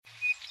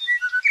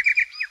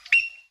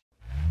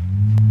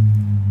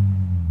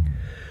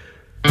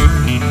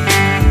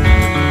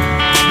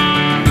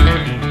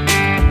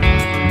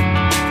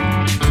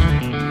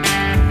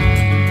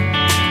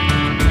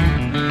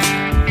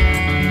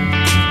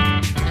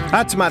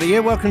Atamata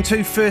here, welcome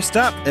to First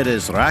Up. It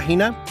is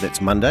Rahina,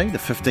 that's Monday, the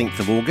 15th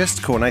of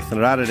August. Ko Nathan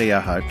Rarere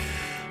aho.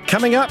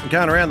 Coming up,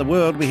 going around the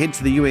world, we head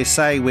to the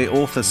USA where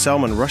author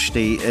Salman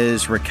Rushdie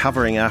is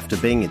recovering after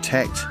being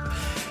attacked.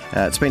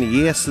 It's been a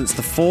year since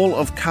the fall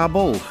of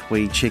Kabul.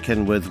 We check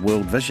in with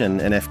World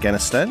Vision in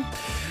Afghanistan.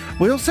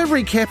 We also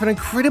recap an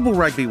incredible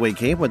rugby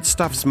weekend with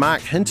Stuff's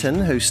Mark Hinton,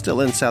 who's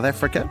still in South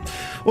Africa.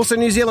 Also,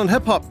 New Zealand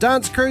hip-hop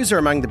dance crews are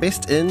among the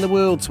best in the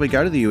world, so we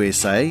go to the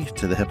USA,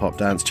 to the Hip-Hop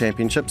Dance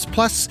Championships.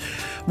 Plus,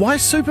 why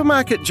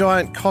supermarket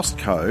giant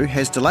Costco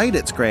has delayed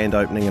its grand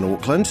opening in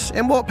Auckland,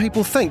 and what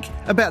people think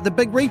about the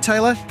big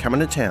retailer coming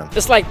to town.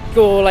 It's like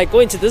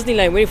going to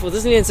Disneyland, waiting for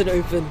Disneyland to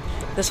open.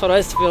 That's what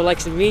I feel like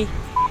to me.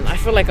 I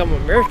feel like I'm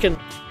American.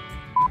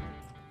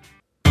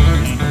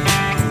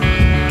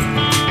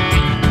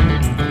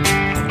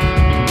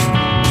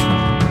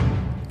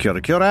 Kia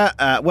ora, kia ora.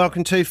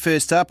 Welcome to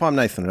First Up. I'm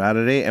Nathan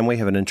Rarere, and we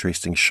have an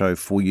interesting show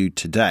for you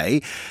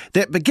today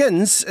that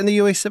begins in the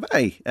US of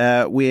A,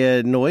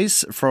 where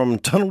noise from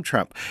Donald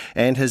Trump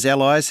and his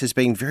allies has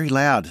been very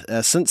loud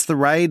since the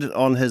raid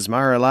on his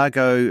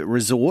Mar-a-Lago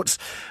resort.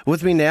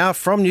 With me now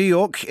from New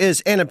York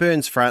is Anna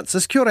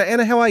Burns-Francis. Kia ora,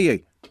 Anna, how are you?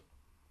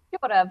 Kia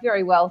ora,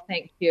 very well,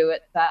 thank you.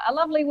 It's a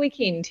lovely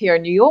weekend here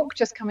in New York,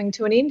 just coming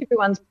to an end.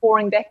 Everyone's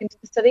pouring back into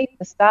the city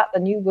to start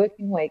the new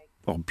working week.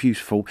 Oh,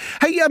 beautiful.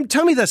 Hey,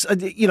 tell me this, so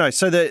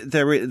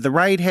the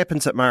raid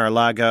happens at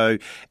Mar-a-Lago,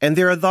 and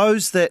there are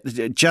those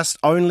that just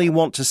only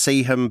want to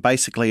see him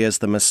basically as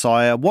the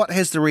Messiah. What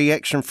has the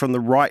reaction from the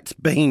right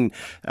been,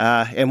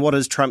 and what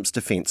is Trump's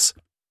defence?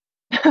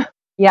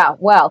 Yeah,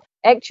 well,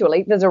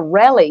 actually, there's a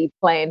rally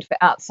planned for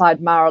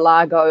outside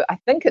Mar-a-Lago. I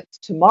think it's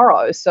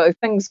tomorrow, so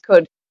things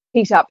could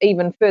heat up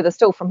even further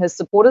still from his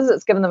supporters.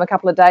 It's given them a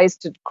couple of days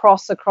to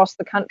trek across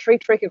the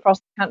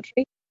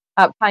country.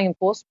 Paying, of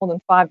course, more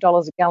than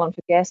 $5 a gallon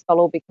for gas. They'll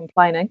all be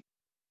complaining.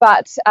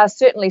 But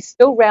certainly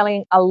still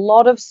rallying a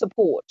lot of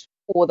support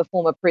for the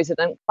former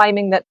president,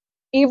 claiming that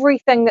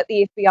everything that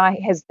the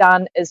FBI has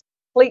done is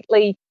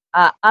completely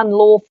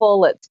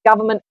unlawful. It's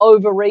government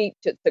overreach.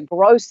 It's a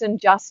gross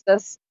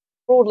injustice.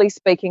 Broadly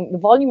speaking, the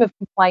volume of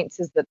complaints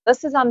is that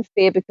this is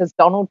unfair because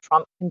Donald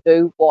Trump can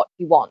do what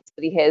he wants,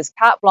 that he has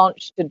carte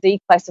blanche to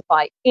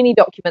declassify any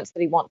documents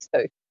that he wants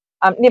to.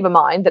 Never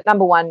mind that,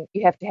 number one,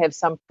 you have to have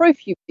some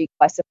proof you've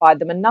declassified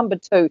them. And number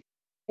two,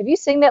 have you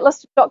seen that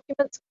list of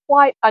documents?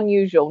 Quite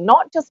unusual,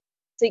 not just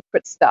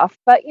secret stuff,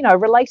 but,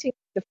 relating to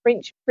the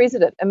French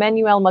president,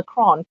 Emmanuel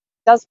Macron,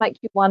 does make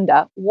you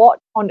wonder what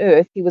on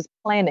earth he was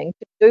planning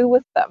to do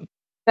with them.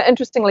 Now,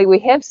 interestingly, we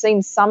have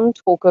seen some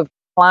talk of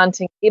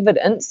planting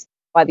evidence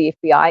by the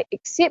FBI,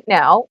 except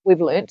now we've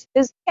learnt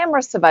there's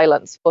camera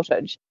surveillance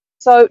footage.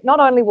 So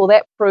not only will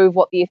that prove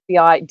what the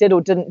FBI did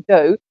or didn't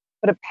do,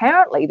 but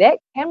apparently that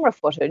camera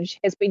footage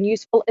has been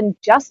useful in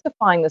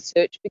justifying the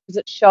search because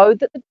it showed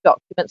that the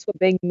documents were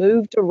being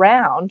moved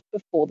around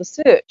before the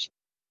search.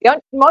 The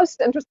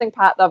most interesting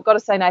part, though, I've got to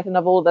say, Nathan,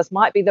 of all of this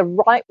might be the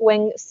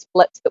right-wing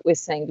splits that we're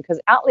seeing,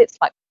 because outlets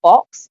like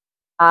Fox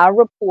are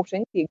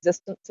reporting the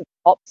existence of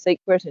top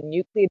secret and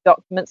nuclear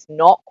documents,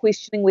 not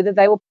questioning whether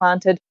they were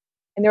planted.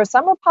 And there are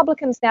some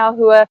Republicans now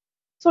who are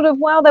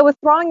they were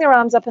throwing their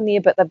arms up in the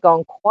air, but they've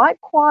gone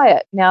quite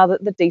quiet now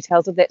that the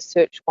details of that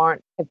search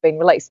warrant have been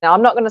released. Now,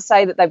 I'm not going to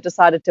say that they've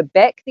decided to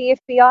back the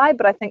FBI,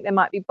 but I think they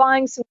might be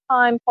buying some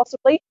time,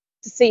 possibly,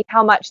 to see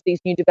how much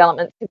these new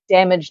developments have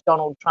damaged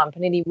Donald Trump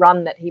and any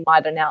run that he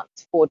might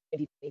announce for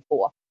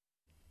 2024.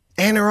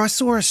 Anna, I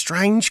saw a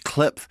strange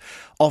clip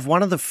of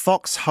one of the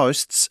Fox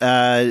hosts,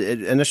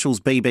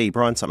 initials BB,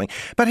 Brian something,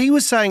 but he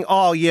was saying,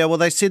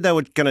 they said they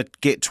were going to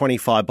get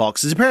 25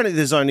 boxes. Apparently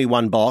there's only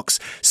one box,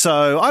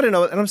 so I don't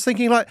know. And I was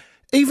thinking,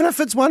 even if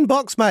it's one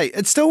box, mate,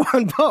 it's still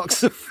one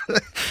box.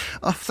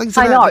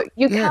 I know.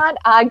 You can't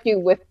argue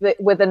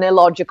with an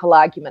illogical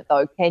argument,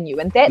 though, can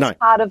you? And that's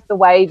part of the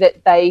way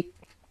that they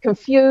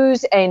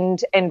confuse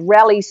and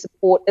rally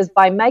support, is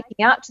by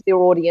making out to their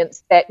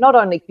audience that not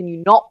only can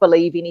you not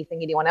believe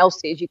anything anyone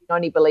else says, you can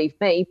only believe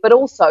me, but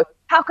also,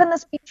 how can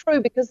this be true?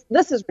 Because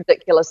this is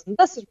ridiculous and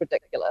this is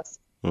ridiculous.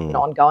 An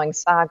ongoing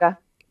saga.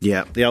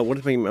 Yeah.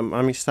 What did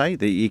we say?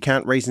 That you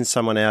can't reason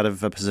someone out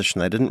of a position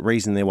they didn't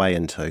reason their way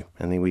into.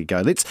 And there we go.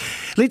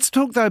 Let's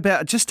talk, though,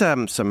 about just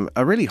a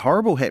really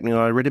horrible happening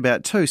I read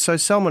about too. So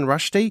Salman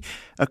Rushdie,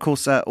 of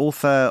course,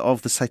 author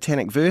of the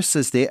Satanic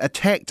Verses there,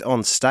 attacked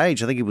on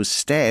stage. I think he was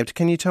stabbed.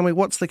 Can you tell me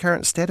what's the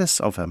current status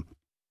of him?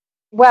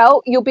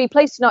 Well, you'll be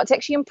pleased to know it's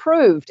actually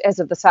improved as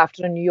of this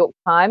afternoon, New York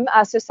time.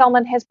 So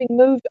Salman has been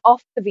moved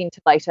off the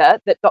ventilator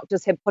that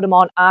doctors had put him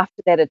on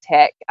after that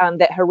attack,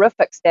 that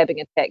horrific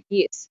stabbing attack,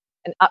 yes.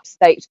 In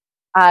upstate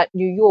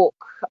New York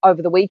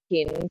over the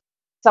weekend,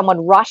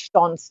 someone rushed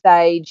on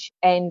stage,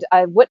 and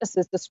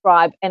witnesses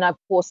describe, and of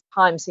course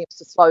time seems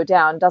to slow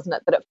down, doesn't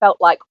it, that it felt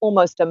like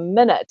almost a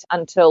minute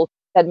until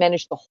they'd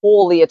managed to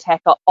haul the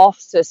attacker off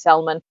Sir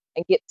Salman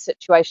and get the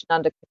situation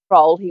under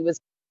control. He was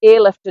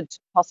airlifted to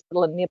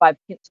hospital in nearby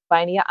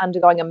Pennsylvania,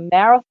 undergoing a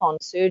marathon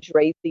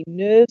surgery. The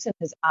nerves in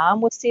his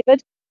arm were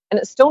severed, and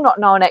it's still not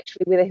known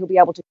actually whether he'll be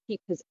able to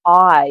keep his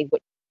eye,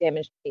 which was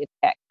damaged in the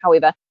attack.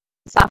 However,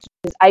 This afternoon,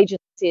 his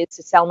agent says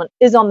Sir Salman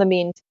is on the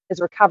mend. His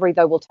recovery,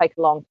 though, will take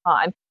a long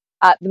time.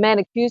 The man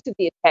accused of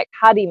the attack,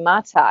 Hadi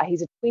Matar,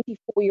 he's a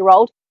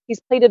 24-year-old. He's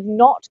pleaded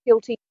not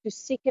guilty to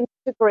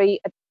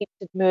second-degree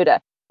attempted murder.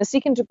 The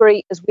second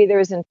degree is where there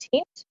is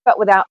intent, but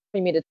without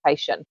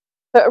premeditation.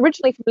 So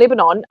originally from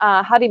Lebanon,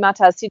 Hadi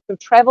Matar is said to have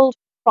travelled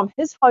from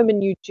his home in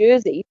New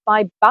Jersey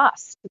by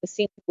bus to the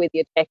centre where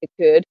the attack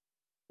occurred.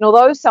 And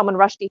although Salman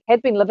Rushdie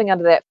had been living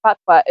under that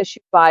fatwa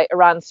issued by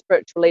Iran's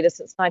spiritual leader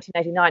since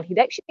 1989, he'd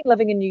actually been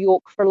living in New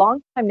York for a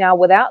long time now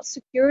without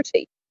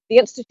security. The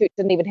Institute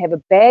didn't even have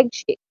a bag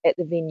check at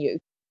the venue.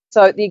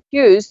 So the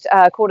accused,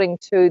 according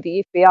to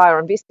the FBI or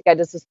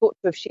investigators, is thought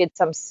to have shared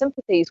some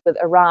sympathies with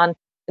Iran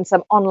in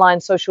some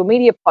online social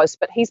media posts,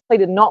 but he's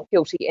pleaded not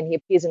guilty and he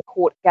appears in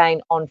court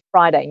again on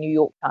Friday, New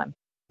York time.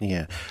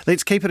 Yeah.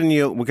 Let's keep it in New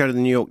York. We'll go to the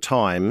New York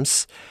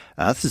Times.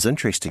 This is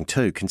interesting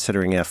too,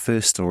 considering our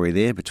first story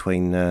there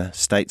between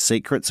state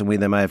secrets and where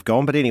they may have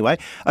gone. But anyway,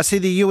 I see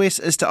the US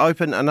is to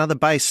open another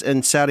base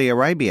in Saudi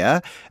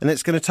Arabia, and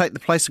that's going to take the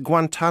place of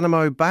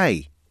Guantanamo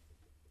Bay.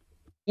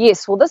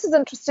 Yes, well, this is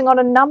interesting on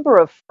a number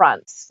of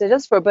fronts. So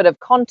just for a bit of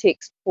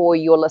context for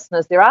your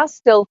listeners, there are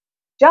still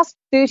just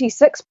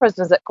 36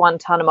 prisoners at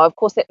Guantanamo. Of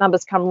course, that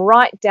number's come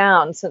right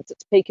down since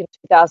its peak in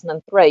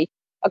 2003.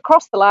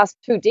 Across the last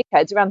 2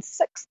 decades, around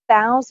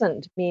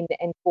 6,000 men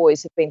and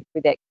boys have been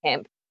through that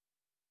camp.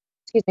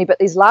 But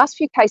these last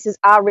few cases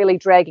are really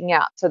dragging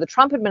out. So the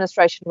Trump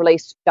administration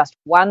released just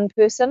one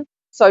person.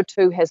 So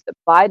too has the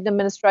Biden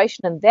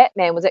administration. And that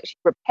man was actually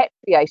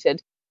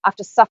repatriated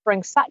after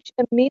suffering such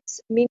immense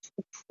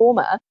mental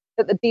trauma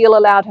that the deal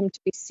allowed him to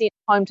be sent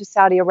home to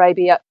Saudi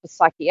Arabia for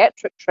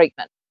psychiatric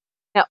treatment.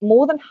 Now,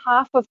 more than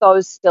half of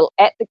those still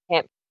at the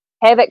camp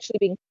have actually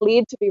been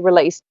cleared to be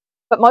released,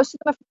 but most of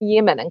them are from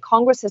Yemen, and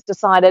Congress has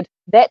decided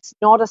that's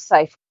not a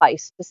safe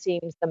place to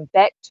send them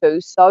back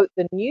to, so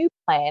the new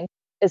plan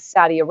is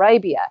Saudi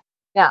Arabia.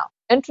 Now,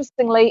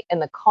 interestingly, in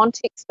the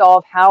context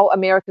of how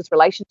America's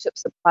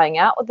relationships are playing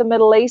out with the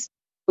Middle East,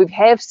 we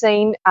have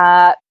seen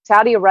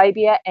Saudi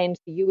Arabia and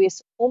the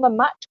US form a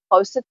much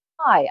closer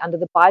tie under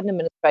the Biden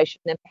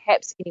administration than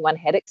perhaps anyone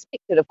had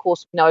expected. Of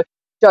course, we know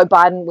Joe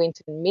Biden went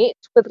and met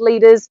with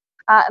leaders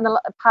in the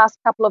past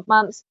couple of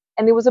months,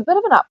 and there was a bit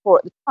of an uproar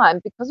at the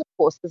time because, of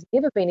course, there's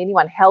never been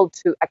anyone held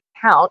to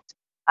account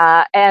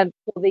and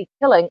for the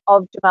killing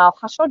of Jamal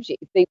Khashoggi,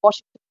 the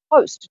Washington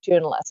Post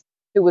journalist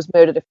who was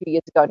murdered a few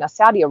years ago. Now,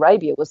 Saudi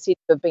Arabia was said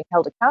to have been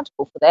held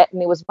accountable for that,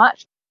 and there was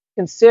much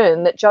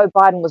concern that Joe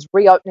Biden was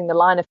reopening the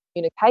line of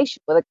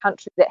communication with a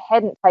country that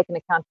hadn't taken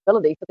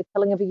accountability for the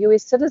killing of a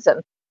US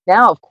citizen.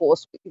 Now, of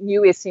course, the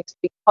US seems to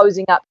be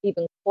cozying up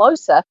even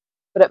closer,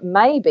 but it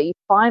may be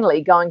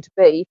finally going to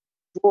be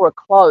draw a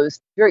close,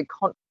 very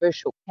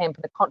controversial camp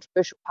and a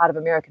controversial part of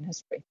American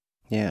history.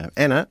 Yeah.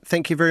 Anna,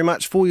 thank you very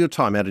much for your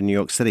time out in New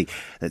York City.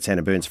 That's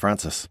Anna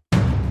Burns-Francis.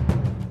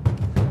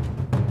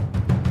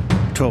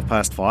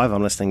 5:12,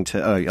 I'm listening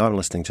to, you're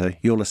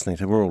listening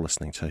to, we're all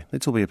listening to.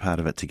 Let's all be a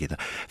part of it together.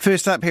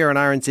 First up here on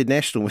RNZ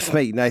National with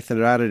me, Nathan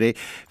Rarere.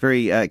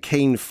 Very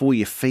keen for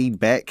your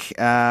feedback.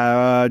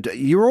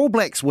 Your All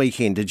Blacks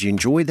weekend, did you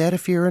enjoy that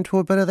if you're into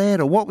a bit of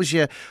that? Or what was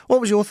your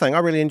thing? I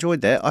really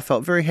enjoyed that. I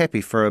felt very happy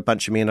for a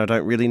bunch of men I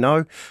don't really know.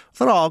 I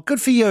thought, oh,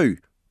 good for you.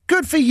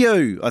 Good for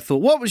you. I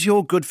thought, what was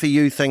your good for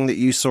you thing that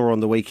you saw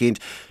on the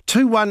weekend?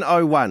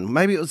 2101.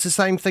 Maybe it was the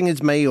same thing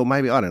as me, or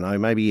maybe, I don't know,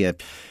 maybe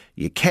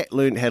your cat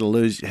learned how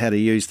to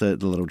use the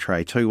little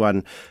tray.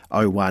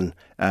 2101.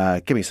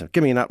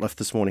 Give me an uplift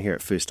this morning here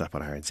at First Up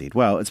on RNZ.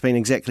 Well, it's been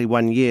exactly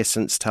 1 year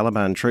since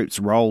Taliban troops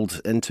rolled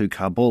into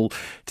Kabul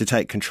to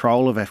take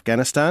control of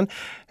Afghanistan.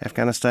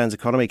 Afghanistan's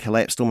economy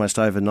collapsed almost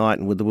overnight,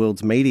 and with the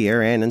world's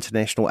media and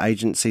international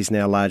agencies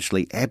now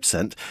largely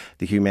absent,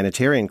 the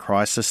humanitarian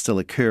crisis still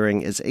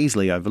occurring is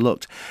easily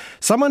overlooked.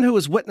 Someone who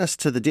has witnessed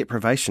to the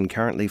deprivation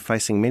currently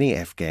facing many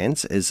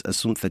Afghans is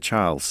Asuntha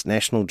Charles,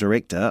 National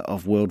Director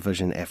of World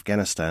Vision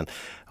Afghanistan.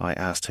 I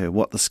asked her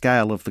what the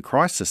scale of the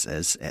crisis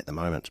is at the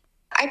moment.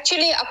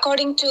 Actually,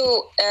 according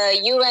to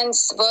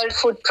UN's World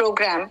Food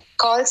Programme,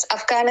 calls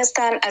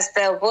Afghanistan as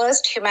the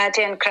worst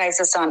humanitarian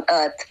crisis on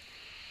earth,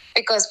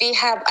 because we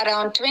have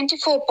around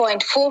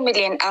 24.4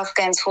 million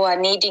Afghans who are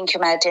needing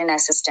humanitarian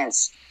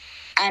assistance.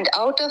 And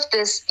out of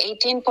this,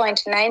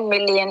 18.9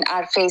 million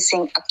are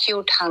facing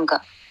acute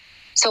hunger.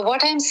 So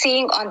what I'm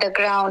seeing on the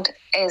ground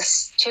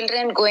is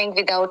children going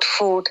without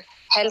food,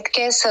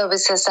 healthcare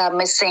services are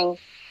missing,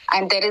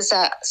 and there is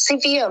a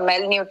severe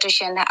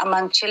malnutrition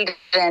among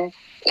children,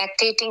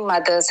 lactating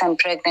mothers and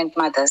pregnant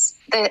mothers.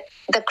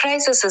 The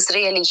crisis is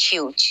really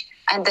huge,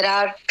 and there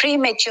are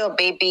premature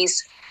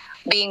babies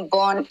being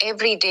born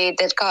every day.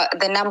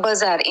 The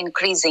numbers are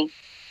increasing.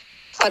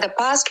 For the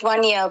past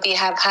 1 year, we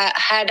have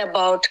had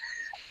about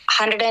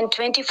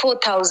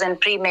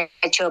 124,000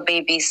 premature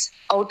babies,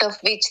 out of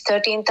which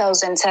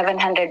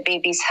 13,700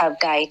 babies have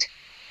died.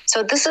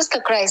 So this is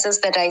the crisis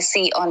that I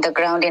see on the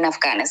ground in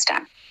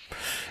Afghanistan.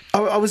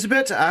 I was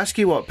about to ask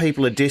you what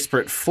people are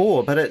desperate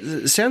for, but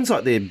it sounds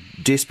like they're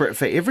desperate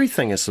for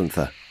everything,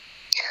 Asuntha.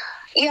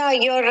 Yeah,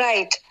 you're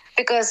right.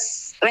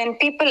 Because when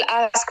people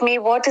ask me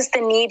what is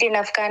the need in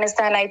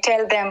Afghanistan, I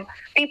tell them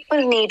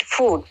people need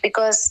food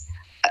because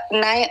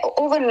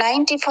over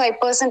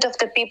 95% of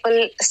the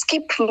people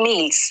skip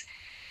meals.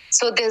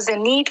 So there's a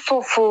need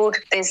for food,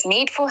 there's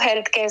need for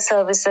healthcare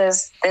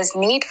services, there's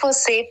need for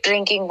safe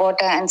drinking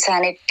water and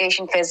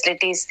sanitation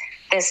facilities,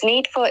 there's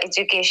need for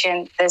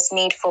education, there's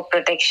need for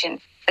protection,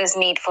 there's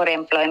need for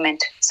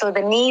employment. So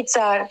the needs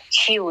are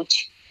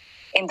huge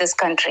in this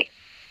country.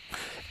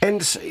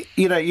 And,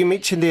 you know, you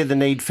mentioned there the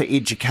need for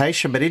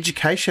education, but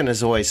education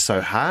is always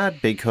so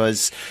hard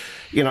because,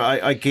 you know,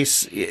 I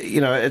guess,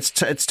 you know, it's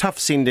tough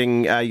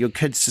sending your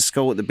kids to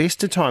school at the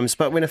best of times,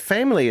 but when a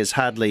family is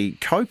hardly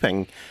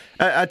coping,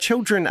 are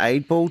children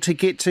able to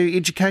get to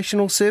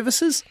educational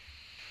services?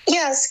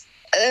 Yes.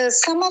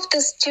 Some of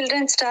the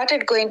children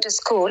started going to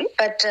school,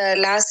 but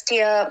this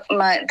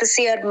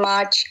year,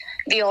 March,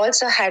 we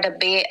also had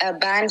a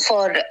ban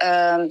for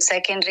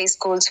secondary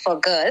schools for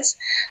girls,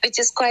 which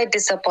is quite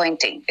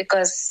disappointing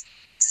because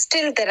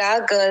still there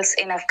are girls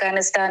in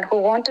Afghanistan who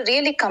want to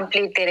really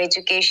complete their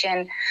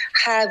education,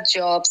 have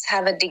jobs,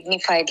 have a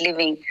dignified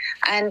living.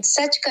 And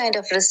such kind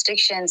of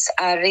restrictions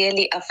are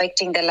really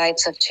affecting the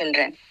lives of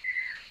children.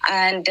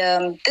 And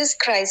this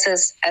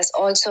crisis has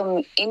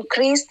also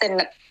increased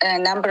the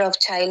number of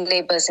child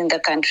laborers in the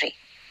country.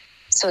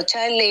 So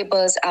child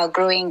laborers are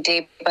growing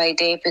day by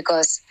day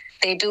because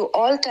they do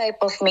all type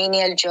of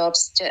menial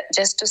jobs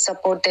just to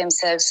support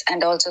themselves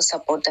and also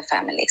support the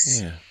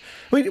families. Yeah.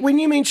 When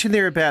you mentioned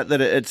there about that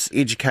it's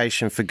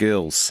education for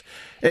girls,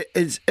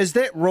 is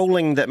that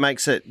ruling that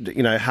makes it,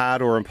 you know,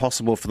 hard or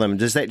impossible for them?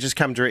 Does that just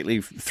come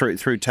directly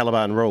through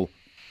Taliban rule?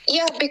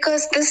 Yeah,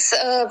 because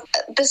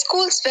the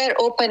schools were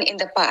open in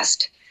the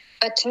past,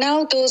 but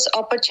now those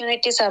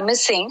opportunities are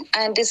missing,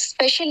 and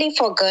especially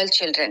for girl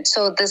children.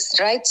 So this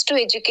rights to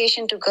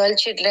education to girl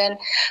children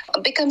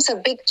becomes a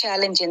big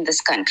challenge in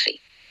this country.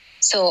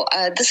 So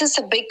this is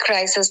a big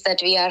crisis that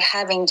we are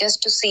having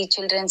just to see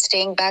children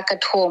staying back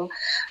at home.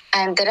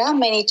 And there are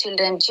many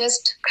children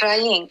just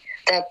crying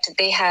that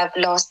they have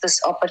lost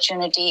this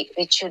opportunity,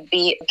 which should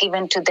be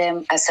given to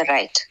them as a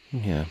right.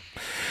 Yeah.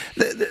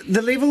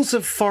 The levels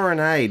of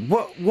foreign aid,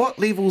 what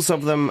levels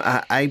of them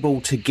are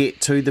able to get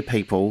to the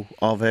people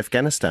of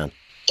Afghanistan?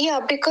 Yeah,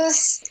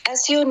 because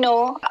as you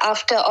know,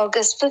 after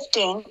August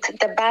 15th,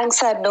 the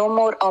banks are no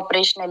more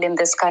operational in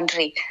this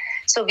country.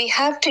 So we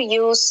have to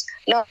use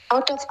a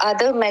lot of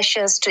other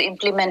measures to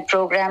implement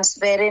programs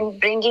wherein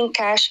bringing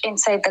cash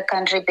inside the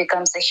country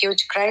becomes a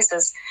huge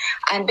crisis.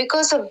 And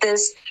because of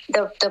this,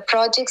 the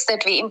projects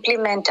that we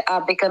implement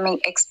are becoming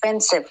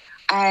expensive.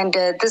 And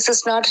this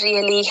is not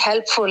really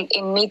helpful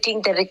in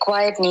meeting the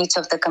required needs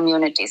of the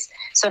communities.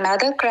 So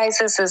another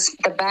crisis is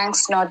the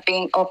banks not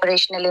being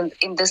operational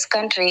in this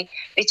country,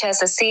 which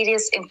has a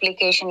serious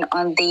implication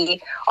on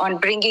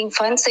bringing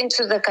funds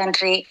into the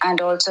country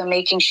and also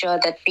making sure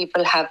that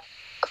people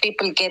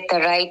get the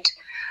right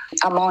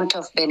amount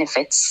of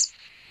benefits.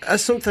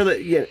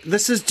 Asuntha,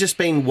 this has just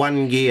been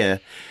 1 year.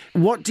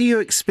 What do you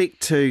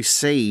expect to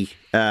see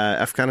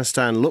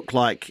Afghanistan look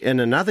like in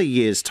another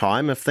year's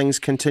time if things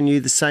continue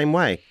the same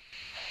way?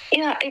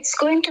 Yeah, it's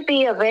going to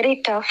be a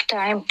very tough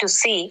time to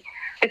see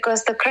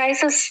because the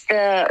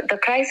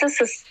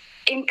crisis is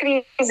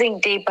increasing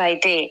day by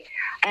day.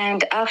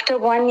 And after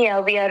 1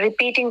 year, we are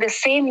repeating the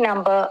same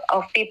number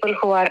of people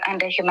who are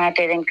under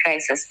humanitarian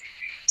crisis.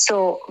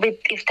 So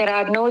if there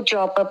are no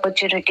job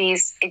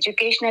opportunities,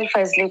 educational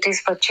facilities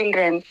for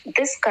children,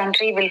 this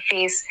country will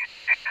face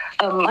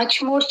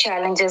much more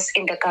challenges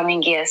in the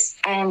coming years.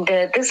 And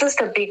this is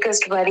the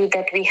biggest worry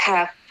that we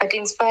have. But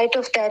in spite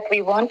of that,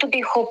 we want to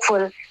be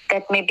hopeful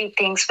that maybe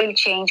things will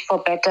change for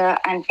better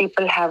and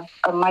people have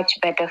a much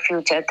better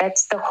future.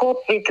 That's the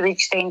hope with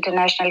which the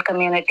international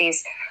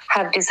communities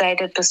have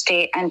decided to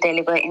stay and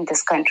deliver in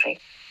this country.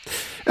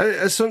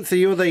 Asuntha,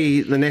 you're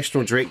the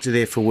national director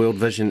there for World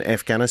Vision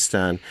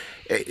Afghanistan.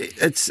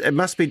 It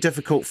must be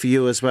difficult for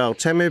you as well.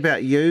 Tell me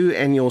about you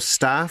and your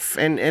staff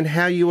and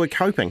how you are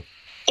coping.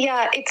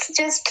 Yeah, it's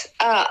just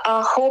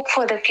a hope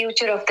for the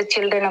future of the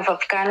children of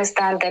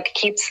Afghanistan that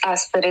keeps our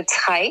spirits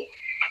high.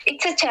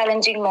 It's a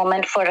challenging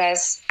moment for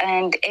us,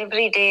 and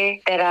every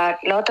day there are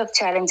a lot of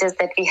challenges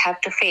that we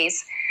have to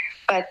face.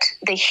 But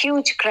the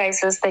huge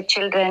crisis that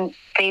children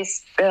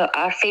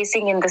are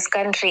facing in this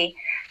country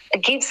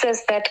gives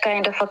us that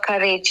kind of a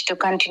courage to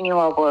continue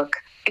our work.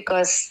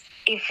 Because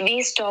if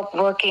we stop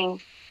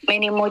working,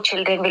 many more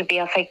children will be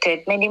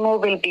affected, many more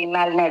will be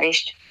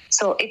malnourished.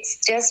 So it's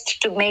just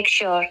to make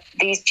sure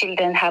these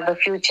children have a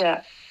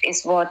future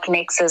is what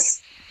makes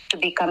us to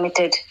be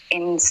committed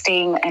in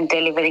staying and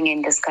delivering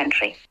in this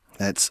country.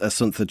 That's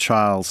Asuntha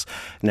Charles,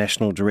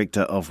 National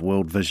Director of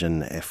World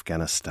Vision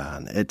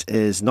Afghanistan. It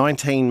is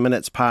 19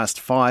 minutes past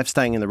 5,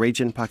 staying in the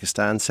region,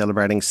 Pakistan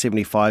celebrating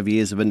 75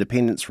 years of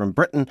independence from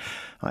Britain.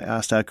 I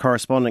asked our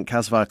correspondent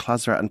Kasvar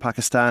Klazra in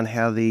Pakistan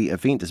how the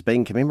event is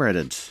being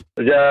commemorated.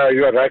 Yeah,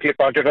 you are rightly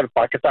pointed out.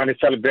 Pakistan is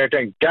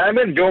celebrating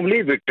Camel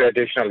Jubilee with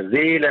traditional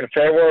zeal and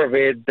fervor,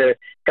 with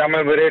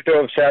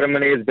commemorative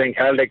ceremonies being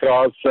held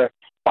across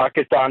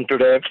Pakistan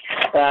today.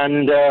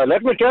 And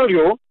let me tell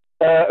you,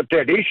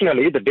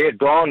 traditionally, the day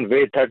dawned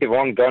with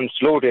 31 gun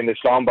salute in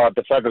Islamabad,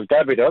 the federal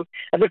capital,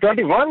 and the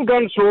 21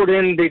 gun salute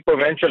in the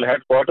provincial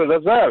headquarters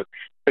as well.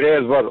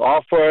 Prayers were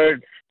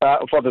offered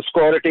for the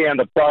security and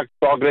the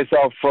progress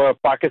of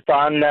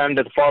Pakistan and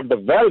for the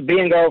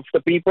well-being of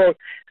the people.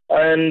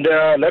 And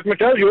let me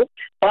tell you,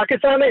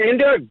 Pakistan and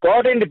India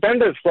got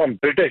independence from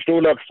British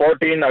rule on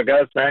 14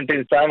 August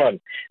 1907.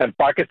 And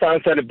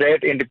Pakistan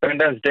celebrate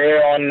Independence Day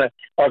on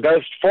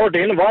August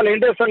 14, while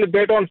India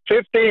celebrate on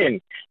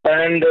 15.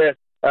 And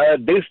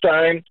this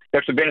time,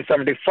 it's been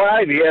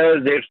 75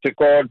 years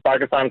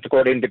Pakistan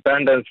scored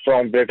independence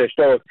from British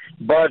rule.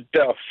 But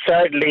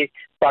sadly,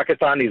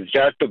 Pakistan is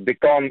yet to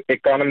become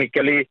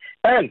economically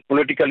and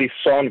politically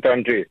sound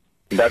country.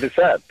 That is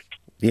sad.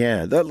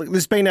 Yeah,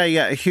 there's been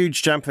a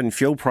huge jump in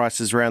fuel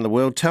prices around the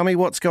world. Tell me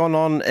what's going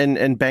on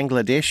in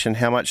Bangladesh and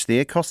how much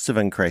their costs have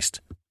increased.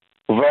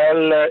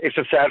 Well, it's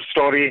a sad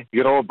story.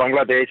 You know,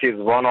 Bangladesh is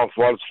one of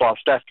the world's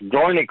fastest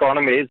growing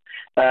economies,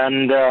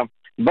 and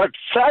but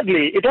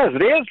sadly, it has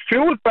raised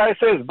fuel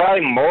prices by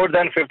more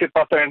than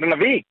 50% in a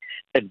week.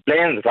 It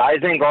blames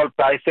rising oil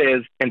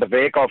prices in the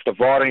wake of the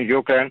war in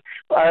Ukraine.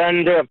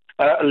 And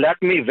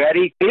let me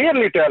very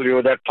clearly tell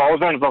you that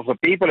thousands of the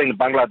people in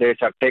Bangladesh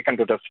have taken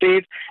to the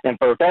streets in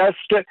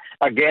protest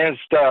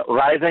against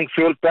rising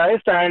fuel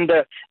price. And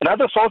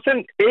another South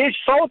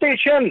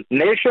Asian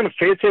nation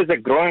faces a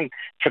growing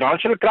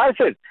financial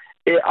crisis.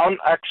 An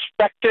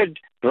unexpected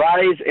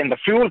rise in the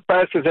fuel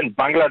prices in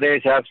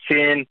Bangladesh have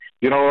seen,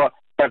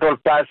 petrol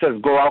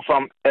prices go up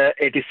from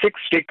 86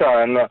 tikka,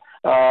 and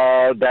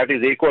that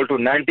is equal to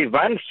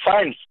 91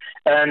 cents,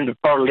 and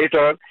per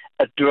liter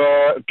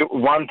to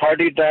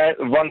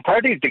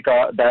 130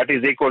 tikka, that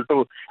is equal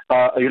to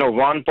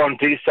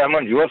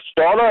 1.37 US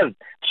dollars.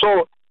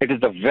 So it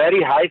is a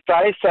very high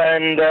price,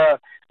 and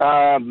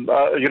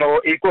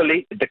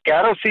equally, the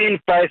kerosene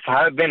price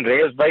have been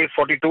raised by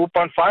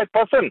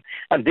 42.5%.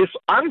 And this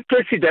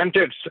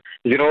unprecedented,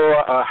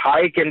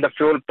 hike in the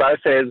fuel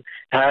prices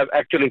have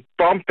actually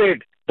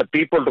prompted the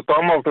people to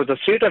come out to the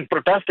street and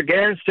protest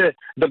against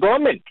the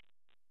government.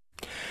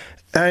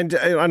 And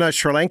I know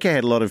Sri Lanka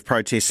had a lot of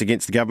protests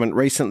against the government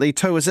recently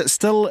too. Is it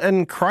still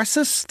in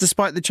crisis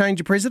despite the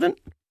change of president?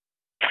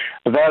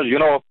 Well,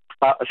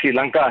 Sri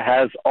Lanka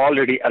has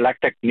already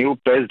elected new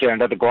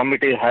president and the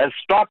government has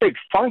started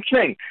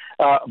functioning,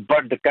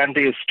 but the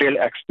country is still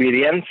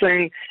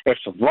experiencing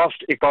its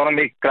worst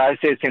economic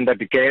crisis in the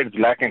decades,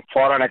 lacking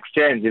foreign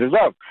exchange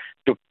reserve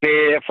to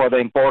pay for the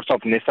imports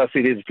of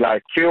necessities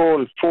like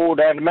fuel,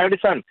 food, and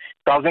medicine,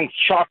 causing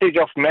shortage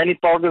of many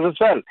products as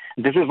well.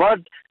 This is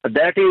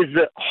that is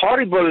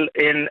horrible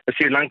in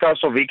Sri Lanka.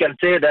 So we can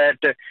say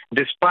that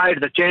despite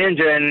the change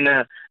in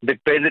the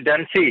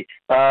presidency,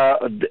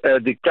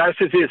 the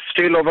crisis is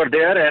still over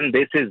there, and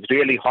this is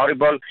really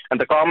horrible.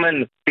 And the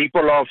common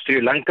people of Sri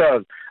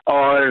Lanka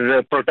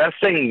are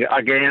protesting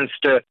against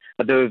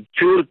the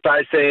fuel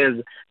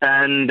prices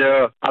and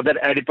other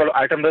edible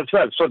items as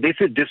well. So this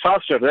is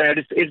disaster,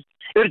 and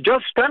it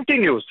just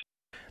continues.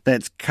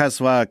 That's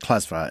Kaswar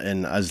Klasva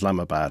in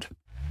Islamabad.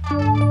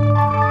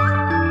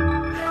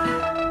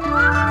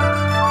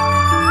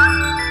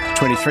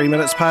 23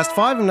 minutes past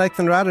 5. I'm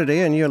Nathan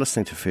Rarere, and you're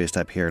listening to First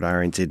Up here at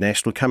RNZ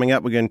National. Coming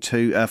up, we're going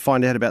to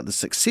find out about the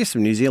success of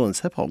New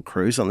Zealand's hip-hop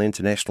cruise on the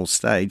international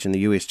stage in the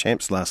US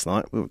Champs last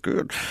night. We were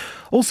good.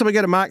 Also, we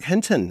go to Mark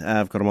Hinton.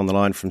 I've got him on the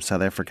line from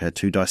South Africa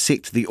to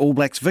dissect the All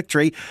Blacks'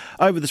 victory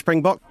over the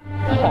Springbok.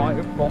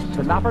 I've got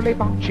a lovely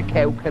bunch of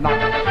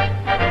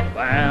coconuts.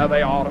 There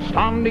they are,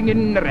 standing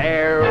in the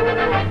air.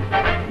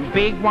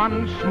 Big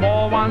ones,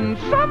 small ones,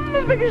 some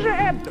as big as your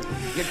head.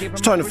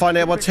 It's time to find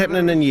out what's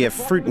happening in your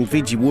fruit and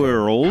veggie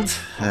world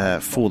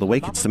for the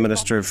week. It's the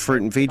Minister of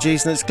Fruit and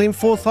Veggies, and it's Glenn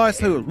Forsyth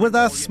who with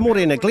us.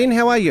 Morena. Glenn,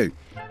 how are you?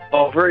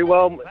 Oh, very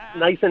well.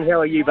 Nathan, how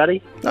are you,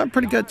 buddy? Oh,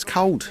 pretty good. It's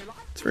cold.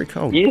 It's very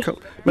cold. Yes.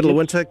 Cold. Middle of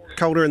winter,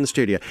 colder in the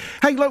studio.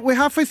 Hey, look, we're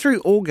halfway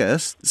through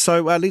August,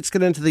 so let's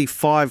get into the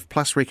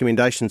 5+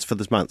 recommendations for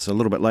this month. So a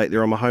little bit late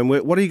there on my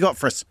homework. What do you got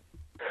for us?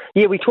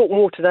 Yeah, we talk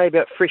more today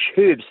about fresh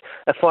herbs,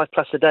 a 5+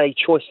 a day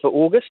choice for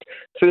August.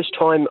 First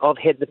time I've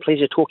had the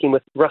pleasure talking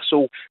with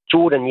Russell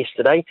Jordan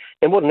yesterday,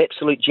 and what an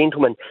absolute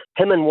gentleman.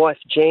 Him and wife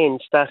Jan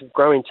started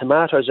growing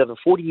tomatoes over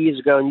 40 years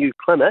ago in New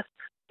Plymouth,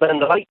 but in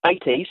the late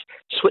 80s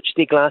switched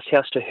their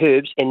glasshouse to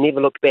herbs and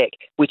never looked back.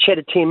 We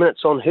chatted 10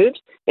 minutes on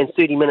herbs and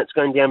 30 minutes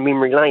going down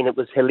memory lane. It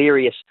was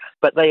hilarious,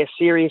 but they are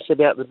serious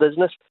about the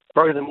business,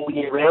 grow them all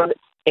year round,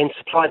 and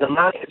supply the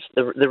markets,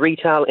 the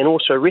retail, and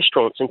also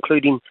restaurants,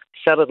 including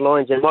salad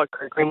lines and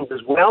microgreens as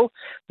well.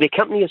 Their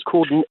company is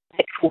called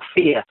Natural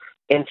Fare,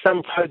 and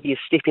some Toby is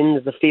stepping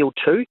into the field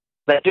too.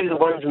 They do the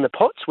ones in the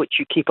pots, which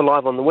you keep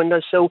alive on the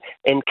windowsill,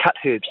 and cut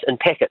herbs in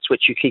packets,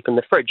 which you keep in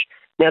the fridge.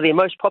 Now, their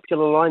most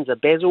popular lines are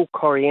basil,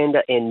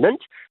 coriander, and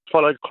mint,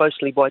 followed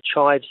closely by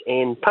chives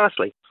and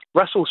parsley.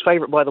 Russell's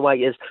favourite, by the way,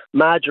 is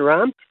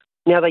marjoram,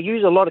 Now, they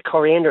use a lot of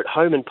coriander at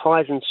home in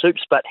pies and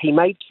soups, but he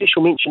made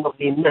special mention of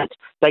their mint.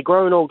 They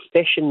grow an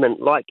old-fashioned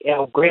mint like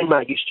our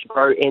grandma used to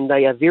grow, and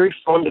they are very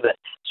fond of it.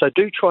 So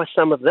do try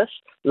some of this.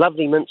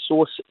 Lovely mint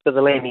sauce for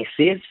the lamb, he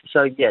says.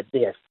 So, yeah,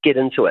 get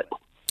into it.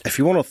 If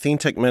you want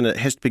authentic mint, it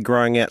has to be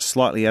growing out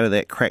slightly out of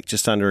that crack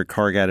just under a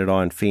corrugated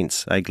iron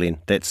fence, Glenn?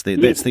 That's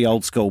the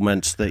old school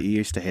mint that you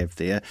used to have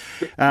there.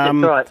 That's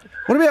right.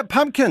 What about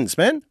pumpkins,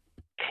 man?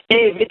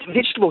 Yeah,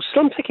 vegetables.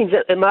 Slim pickings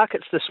at the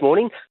markets this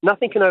morning.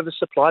 Nothing can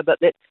oversupply, but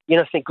that,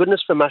 thank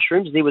goodness for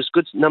mushrooms. There was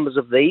good numbers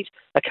of these.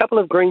 A couple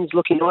of greens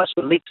looking nice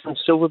with leeks and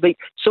silver beet.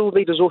 Silver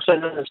beet is also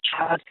known as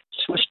chard,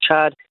 Swiss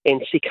chard,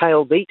 and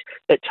secale beet.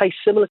 It tastes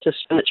similar to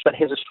spinach but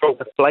has a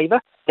stronger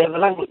flavour. Now,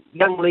 the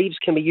young leaves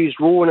can be used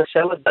raw in a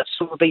salad, but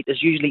silver beet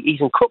is usually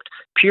eaten cooked,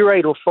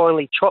 pureed or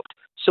finely chopped.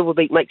 Silver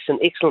beet makes an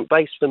excellent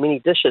base for many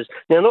dishes.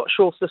 Now, I'm not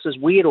sure if this is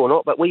weird or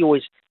not, but we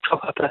always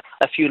chop up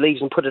a few leaves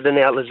and put it in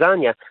our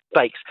lasagna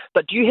bakes.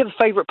 But do you have a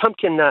favourite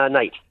pumpkin,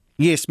 Nate?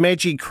 Yes,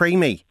 Maggi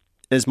Creamy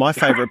is my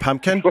favourite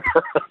pumpkin.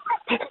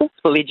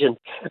 Legend.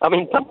 I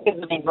mean,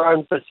 pumpkins have been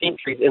grown for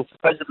centuries and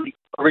supposedly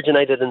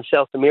originated in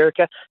South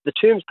America. The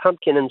terms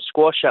pumpkin and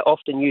squash are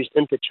often used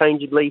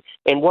interchangeably,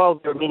 and while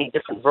there are many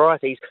different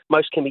varieties,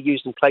 most can be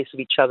used in place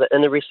of each other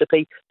in a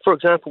recipe. For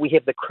example, we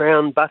have the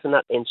crown,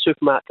 butternut and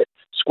supermarket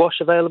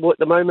squash available at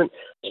the moment.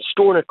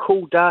 Store in a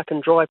cool, dark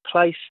and dry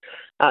place.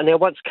 Now,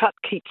 once cut,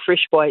 keep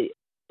fresh by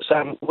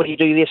what do you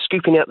do there?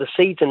 Scooping out the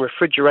seeds and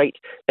refrigerate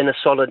in a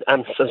solid,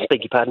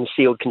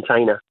 sealed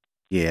container.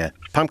 Yeah,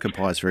 pumpkin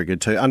pie is very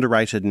good too.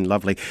 Underrated and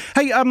lovely.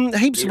 Hey,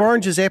 heaps of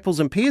oranges, apples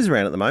and pears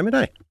around at the moment,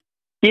 eh?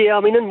 Yeah,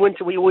 I mean, in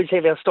winter we always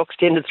have our stock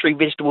standard 3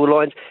 vegetable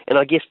lines, and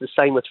I guess the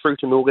same with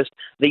fruit in August,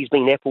 these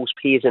being apples,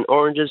 pears and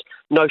oranges.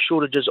 No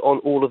shortages on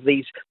all of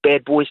these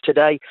bad boys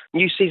today.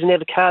 New season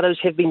avocados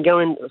have been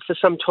going for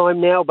some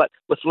time now, but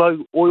with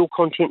low oil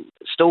content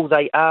still,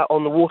 they are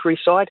on the watery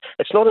side.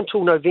 It's not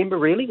until November,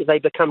 really, they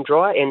become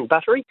dry and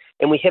buttery,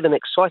 and we have an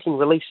exciting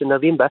release in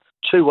November,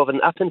 too, of an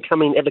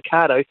up-and-coming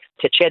avocado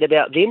to chat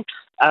about them.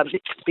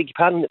 Beg your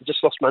pardon,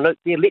 just lost my note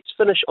there. Let's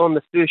finish on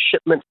the first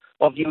shipment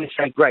of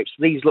USA grapes.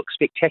 These look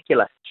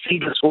spectacular.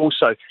 Seedless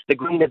also. The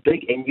green are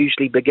big and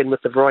usually begin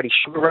with the variety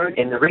Sugar Road,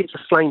 and the reds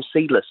are flame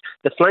seedless.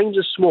 The flames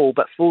are small,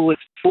 but for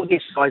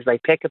their size, they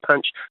pack a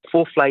punch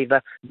for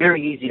flavour.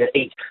 Very easy to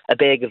eat. A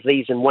bag of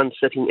these in one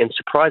sitting and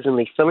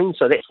surprisingly filling,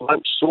 so that's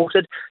lunch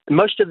sorted.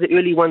 Most of the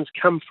early ones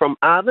come from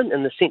Arvin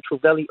in the Central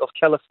Valley of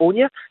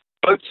California.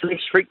 Boats less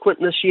frequent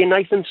this year,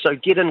 Nathan, so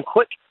get in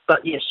quick.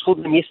 But yes, saw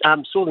them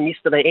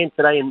yesterday and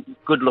today, and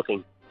good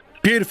looking.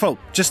 Beautiful,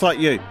 just like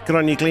you. Good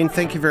on you, Glenn.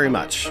 Thank you very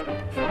much.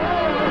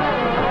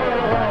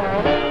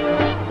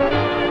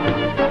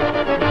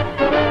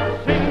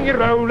 Sing your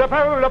roll up,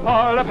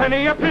 all a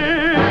penny a piece.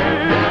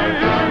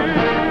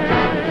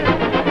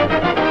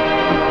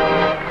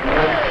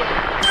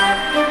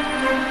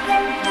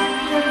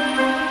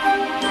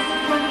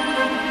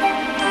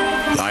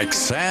 Like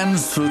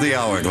sands through the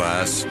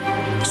hourglass,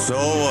 so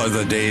are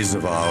the days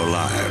of our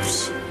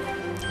lives.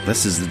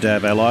 This is the day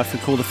of our life we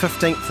call the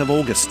 15th of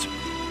August.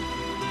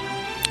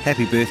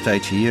 Happy birthday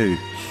to you.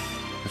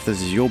 If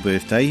this is your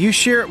birthday, you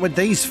share it with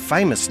these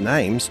famous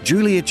names.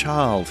 Julia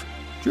Child.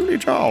 Julia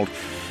Child.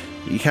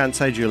 You can't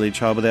say Julia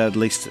Child without at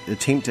least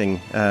attempting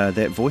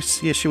that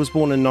voice. Yeah, she was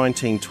born in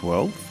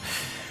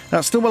 1912. Now,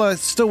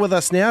 still with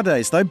us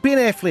nowadays, though, Ben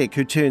Affleck,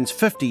 who turns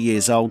 50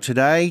 years old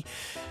today.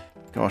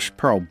 Gosh,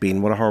 poor old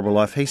Ben, what a horrible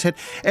life he's had.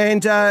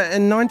 And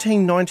in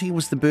 1990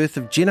 was the birth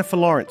of Jennifer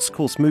Lawrence, of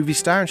course, movie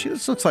star, and she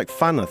just looks like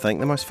fun, I think.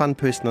 The most fun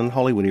person in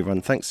Hollywood,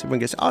 everyone thinks.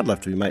 Everyone goes, I'd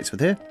love to be mates with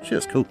her. She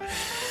was cool.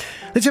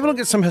 Let's have a look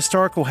at some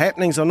historical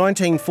happenings. On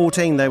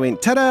 1914, they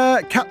went,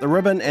 ta-da, cut the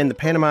ribbon, and the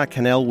Panama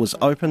Canal was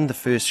opened. The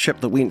first ship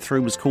that went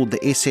through was called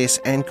the SS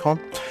Ancon.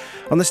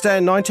 On this day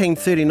in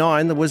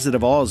 1939, The Wizard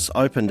of Oz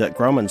opened at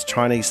Grauman's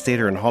Chinese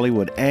Theatre in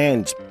Hollywood,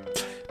 and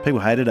people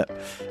hated it.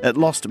 It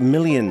lost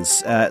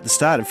millions at the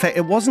start. In fact,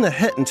 it wasn't a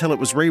hit until it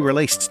was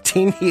re-released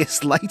 10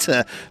 years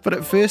later. But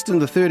at first, in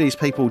the 30s,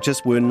 people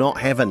just were not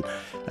having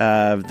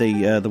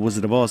the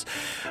Wizard of Oz.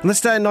 On this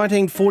day in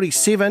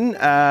 1947,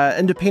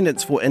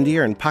 independence for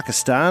India and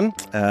Pakistan,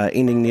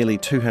 ending nearly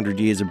 200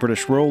 years of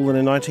British rule. And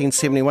in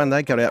 1971,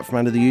 they got out from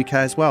under the UK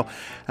as well.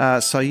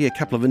 A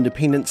couple of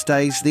independence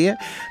days there.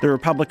 The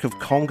Republic of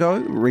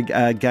Congo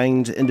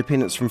gained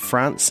independence from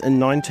France in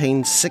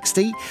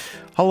 1960.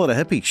 A whole lot of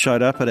hippies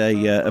showed up at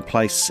a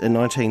place in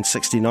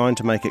 1969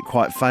 to make it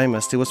quite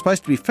famous. There were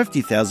supposed to be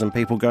 50,000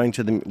 people going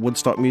to the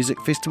Woodstock Music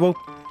Festival,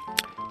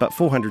 but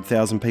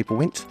 400,000 people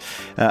went.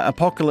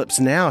 Apocalypse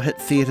Now hit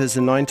theatres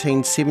in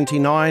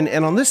 1979,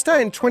 and on this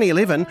day in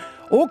 2011,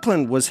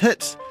 Auckland was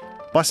hit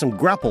by some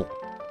grapple,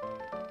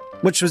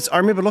 which was, I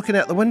remember looking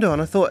out the window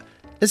and I thought,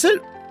 is it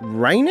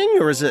raining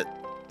or is it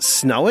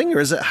snowing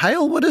or is it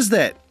hail? What is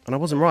that? And I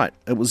wasn't right.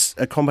 It was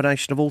a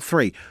combination of all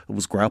three. It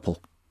was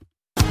grapple.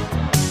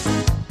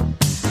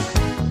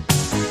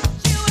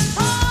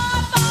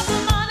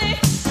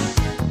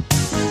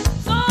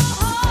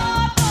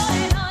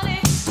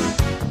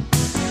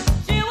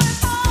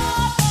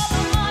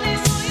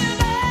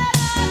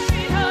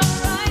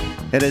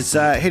 It is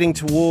heading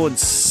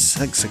towards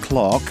 6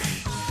 o'clock.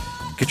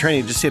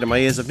 Katrina just said in my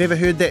ears, I've never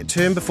heard that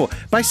term before.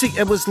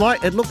 Basically,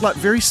 it looked like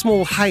very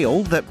small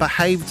hail that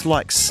behaved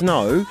like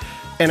snow,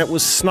 and it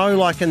was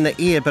snow-like in the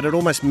air, but it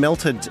almost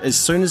melted as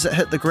soon as it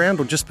hit the ground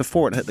or just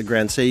before it hit the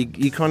ground. So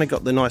you kind of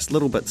got the nice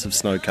little bits of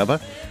snow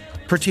cover.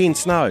 Pretend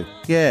snow,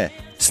 yeah.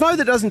 Snow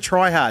that doesn't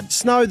try hard.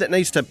 Snow that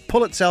needs to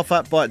pull itself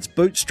up by its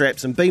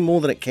bootstraps and be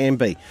more than it can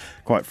be,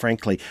 quite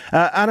frankly.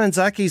 Anand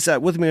Zaki's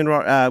with me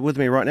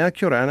right now.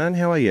 Kia ora, Anand.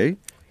 How are you?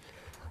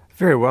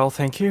 Very well,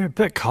 thank you. A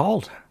bit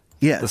cold.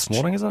 Yeah, this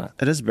morning, isn't it?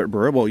 It is a bit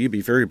brewer. Well, you'd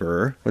be very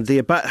brewer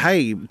there. But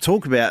hey,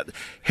 talk about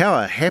how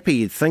are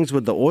happy things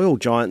with the oil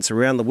giants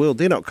around the world.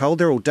 They're not cold.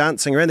 They're all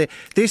dancing around there.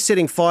 They're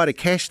setting fire to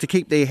cash to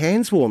keep their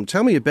hands warm.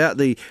 Tell me about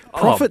the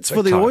profits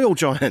for the oil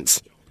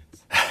giants.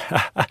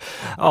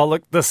 Oh,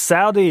 look, the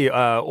Saudi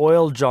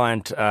oil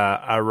giant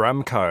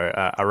Aramco,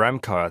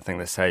 I think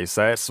that's how you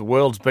say it. It's the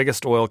world's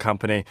biggest oil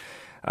company.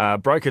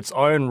 Broke its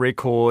own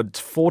record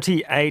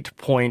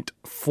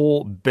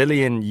 $48.4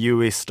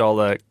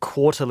 billion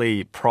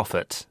quarterly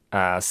profit,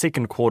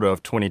 second quarter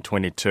of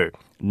 2022.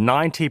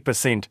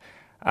 90%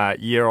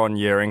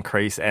 year-on-year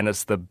increase, and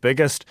it's the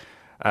biggest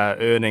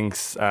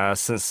earnings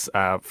since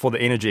for the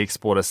energy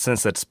exporter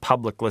since its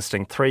public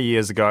listing 3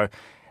 years ago.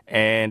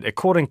 And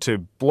according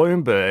to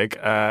Bloomberg,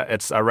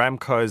 it's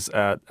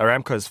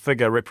Aramco's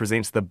figure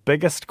represents the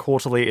biggest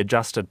quarterly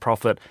adjusted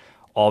profit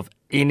of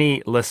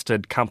any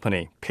listed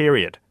company,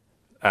 period.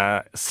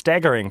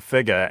 Staggering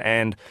figure.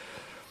 And,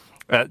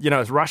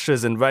 it's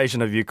Russia's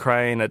invasion of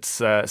Ukraine.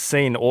 It's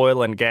seen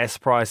oil and gas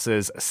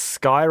prices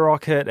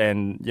skyrocket.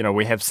 And,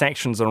 we have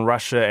sanctions on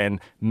Russia, and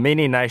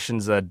many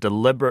nations are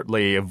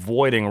deliberately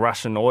avoiding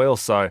Russian oil.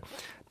 So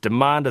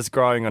demand is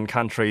growing on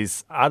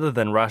countries other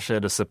than Russia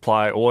to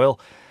supply oil.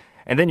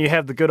 And then you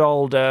have the good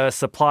old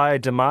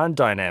supply-demand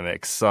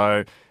dynamics.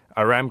 So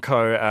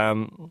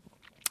Aramco,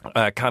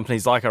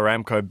 companies like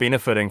Aramco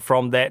benefiting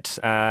from that.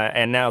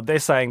 And now they're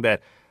saying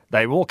that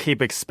they will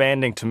keep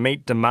expanding to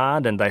meet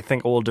demand, and they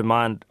think oil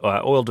demand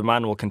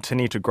will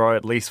continue to grow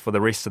at least for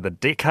the rest of the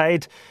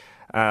decade.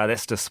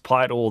 That's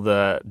despite all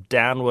the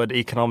downward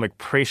economic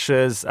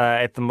pressures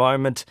at the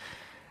moment.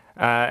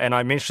 And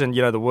I mentioned,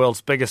 the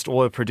world's biggest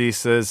oil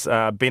producers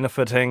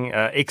benefiting.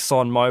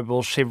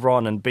 ExxonMobil,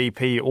 Chevron and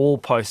BP all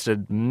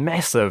posted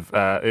massive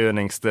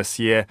earnings this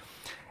year.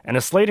 And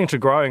it's leading to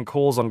growing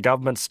calls on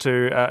governments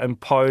to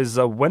impose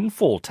a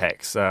windfall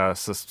tax,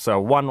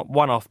 so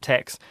one-off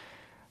tax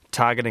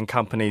targeting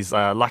companies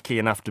lucky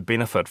enough to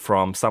benefit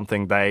from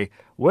something they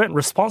weren't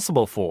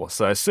responsible for.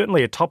 So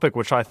certainly a topic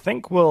which I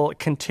think will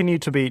continue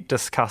to be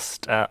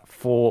discussed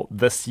for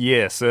this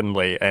year,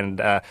 certainly,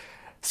 and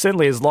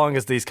certainly as long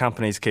as these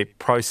companies keep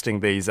posting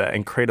these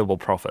incredible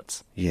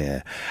profits.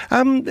 Yeah.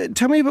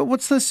 Tell me about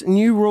what's this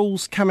new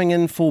rules coming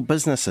in for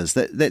businesses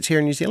that's here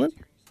in New Zealand?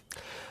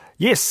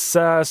 Yes,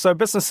 so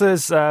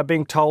businesses are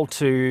being told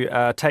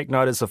to take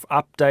notice of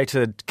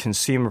updated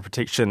consumer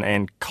protection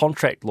and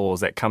contract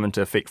laws that come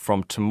into effect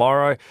from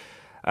tomorrow.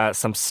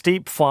 Some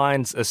steep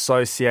fines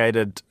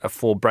associated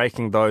for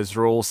breaking those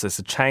rules. There's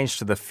a change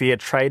to the Fair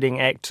Trading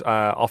Act,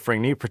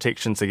 offering new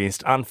protections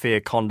against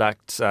unfair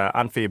conduct,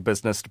 unfair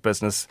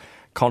business-to-business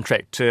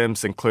contract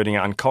terms, including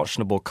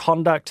unconscionable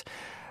conduct.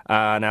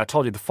 Now, I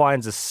told you the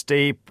fines are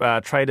steep.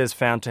 Traders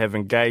found to have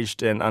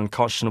engaged in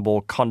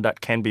unconscionable conduct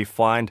can be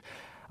fined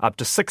up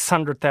to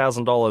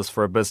 $600,000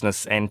 for a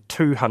business and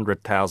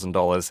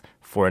 $200,000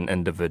 for an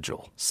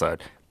individual. So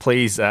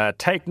please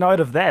take note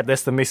of that.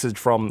 That's the message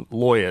from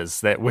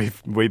lawyers that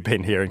we've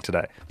been hearing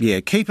today. Yeah,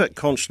 keep it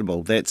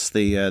conscionable. That's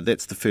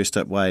the first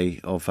up way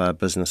of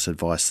business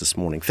advice this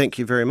morning. Thank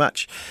you very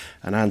much,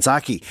 Anand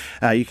Zaki.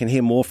 You can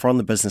hear more from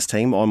the business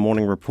team on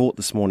Morning Report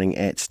this morning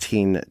at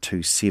 10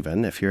 to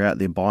 7. If you're out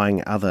there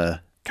buying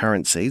other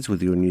currencies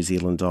with your New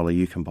Zealand dollar,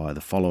 you can buy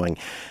the following: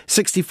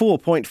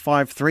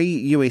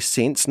 64.53 US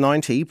cents,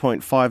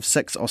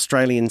 90.56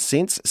 Australian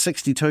cents,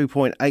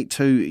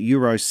 62.82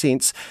 euro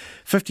cents,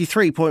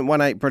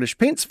 53.18 British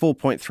pence,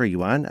 4.3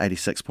 yuan,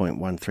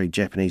 86.13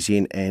 Japanese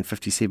yen, and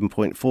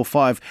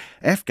 57.45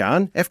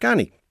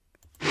 Afghani.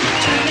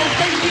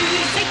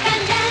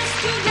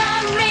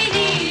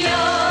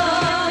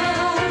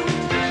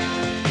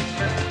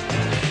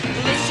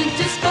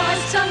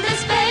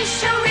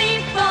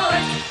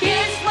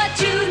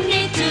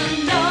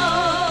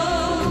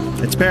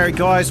 It's Barry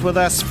Guys with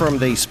us from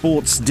the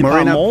Sports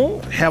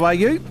Department. How are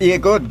you? Yeah,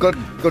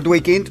 good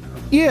weekend.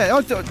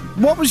 Yeah,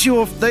 what was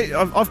your...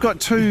 I've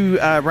got two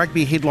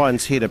rugby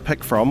headlines here to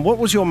pick from. What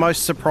was your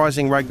most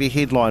surprising rugby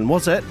headline?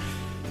 Was it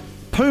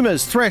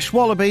Pumas thrash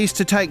Wallabies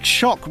to take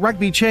shock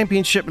rugby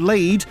championship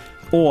lead,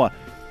 or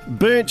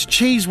burnt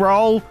cheese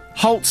roll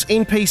Holt's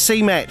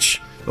NPC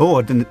match? Oh,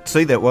 I didn't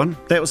see that one.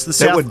 That was the That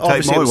South, would take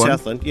obviously my it was one.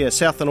 Southland. Yeah,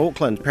 Southland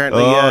Auckland,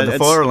 apparently. Oh, the it's-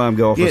 fire alarm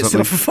go off or Yeah, it's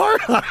something. off a fire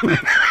alarm.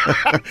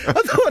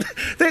 I thought,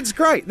 that's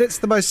great. That's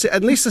the most...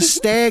 Unless a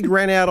stag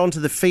ran out onto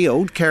the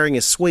field carrying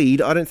a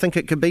Swede, I don't think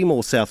it could be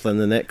more Southland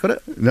than that, could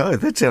it? No,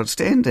 that's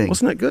outstanding.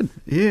 Wasn't it good?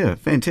 Yeah,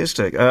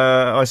 fantastic.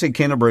 I see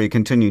Canterbury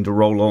continuing to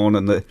roll on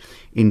in the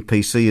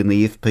NPC and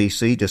the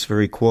FPC just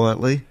very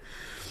quietly.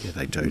 Yeah,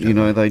 they do. You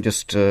know, they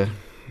just... I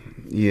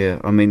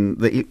mean,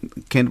 the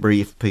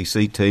Canterbury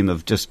FPC team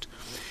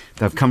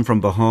they've come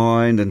from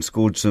behind and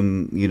scored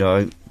some,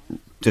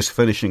 just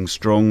finishing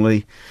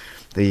strongly.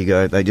 There you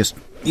go. They just,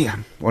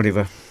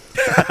 whatever.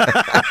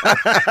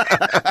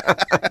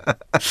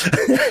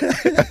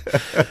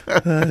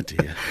 Oh,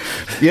 dear.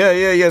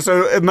 Yeah.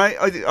 So, mate,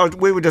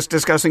 we were just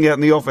discussing out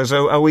in the office.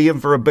 Are we in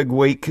for a big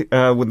week?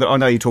 I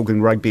know you're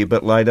talking rugby a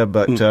bit later,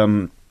 but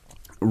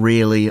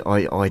really,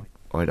 I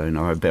don't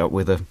know about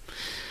whether...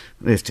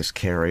 Let's just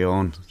carry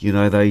on.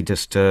 They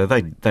just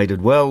they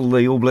did well,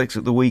 the All Blacks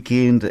at the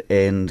weekend,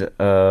 and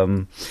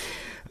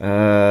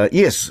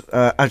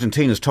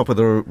Argentina's top of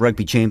the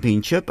Rugby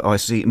Championship. I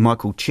see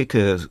Michael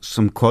Cheika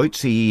some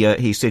quotes.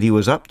 He said he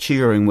was up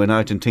cheering when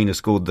Argentina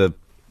scored the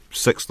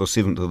 6th or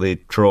 7th of their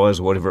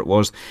tries or whatever it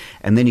was,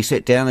 and then he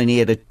sat down and he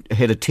had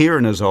a tear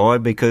in his eye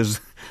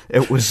because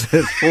it was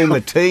his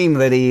former team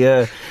that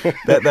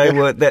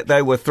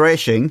they were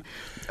thrashing.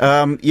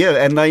 And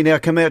they now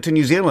come out to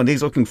New Zealand.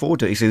 He's looking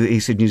forward to it. He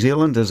said New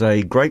Zealand is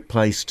a great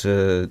place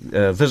to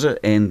visit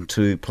and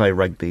to play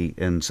rugby,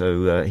 and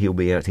so he'll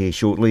be out here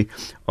shortly.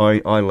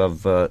 I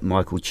love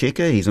Michael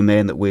Cheika. He's a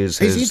man that wears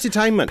his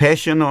entertainment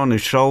passion on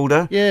his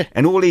shoulder, yeah,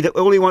 and all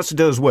he wants to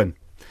do is win.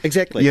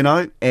 Exactly.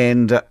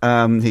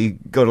 And he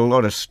got a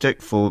lot of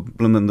stick for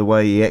blimmin' the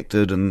way he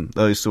acted and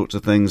those sorts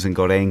of things and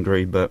got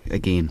angry, but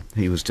again,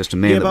 he was just a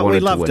man that wanted to win. Yeah,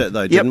 but we loved it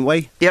though, didn't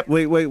we? Yep.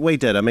 We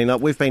did. I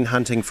mean, we've been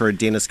hunting for a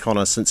Dennis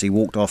Conner since he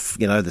walked off,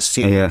 the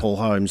set of Paul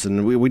Holmes,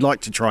 and we'd like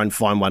to try and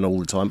find one all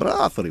the time, but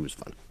I thought he was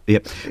fun.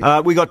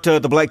 Yep. We got the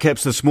Black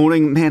Caps this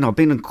morning. Man, I've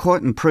been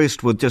quite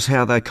impressed with just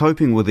how they're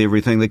coping with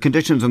everything. The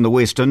conditions in the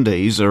West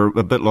Indies are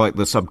a bit like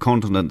the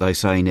subcontinent, they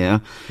say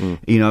now.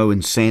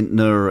 In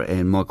Santner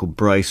and Michael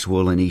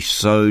Bracewell and Ish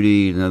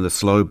Sodhi, the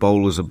slow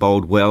bowlers have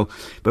bowled well.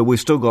 But we've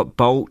still got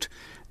Bolt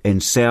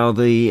and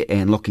Southey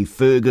and Lockie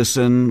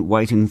Ferguson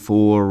waiting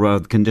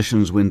for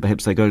conditions when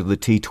perhaps they go to the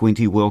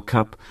T20 World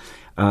Cup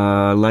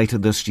later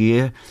this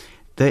year.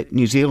 That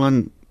New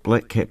Zealand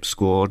Black Cap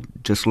squad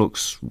just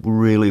looks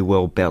really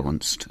well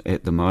balanced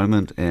at the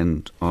moment,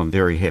 and I'm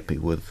very happy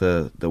with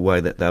the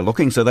way that they're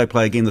looking. So they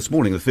play again this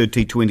morning, the third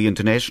T20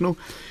 International.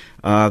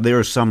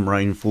 There is some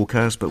rain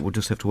forecast, but we'll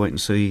just have to wait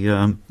and see.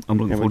 I'm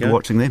looking forward to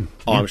watching them.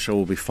 I'm sure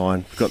we'll be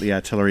fine. Got the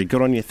artillery.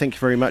 Good on you. Thank you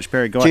very much,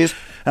 Barry Guy. Cheers.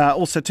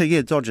 Also,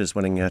 Dodgers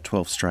winning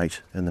 12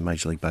 straight in the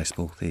Major League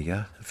Baseball. There you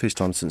go. First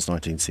time since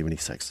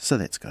 1976. So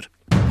that's good.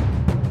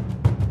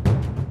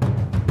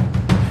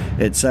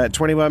 It's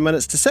 21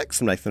 minutes to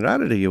 6. I'm Nathan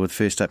Rada here with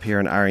First Up here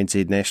on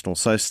RNZ National.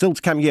 So still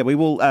to come, we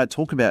will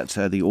talk about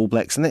the All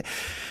Blacks and that.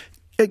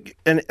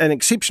 An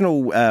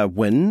exceptional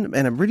win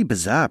and a really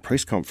bizarre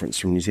press conference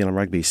from New Zealand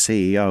Rugby's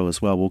CEO as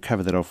well. We'll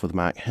cover that off with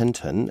Mark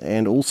Hinton,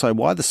 and also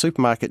why the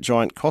supermarket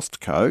giant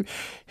Costco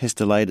has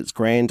delayed its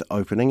grand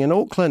opening in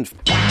Auckland.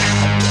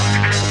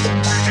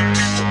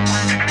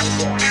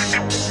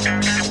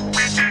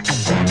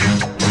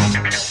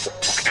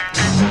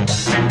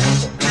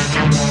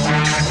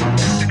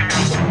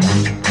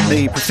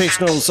 The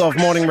professionals of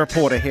Morning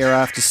Reporter here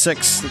after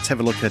 6. Let's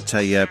have a look at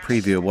a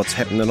preview of what's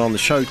happening on the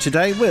show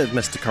today with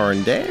Mr.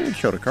 Corin Dan.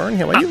 Kia ora, Corin,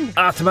 how are you?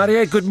 Arthur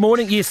Maria, good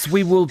morning. Yes,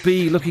 we will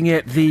be looking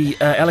at the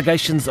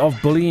allegations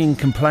of bullying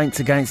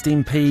complaints against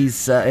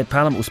MPs at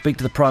Parliament. We'll speak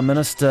to the Prime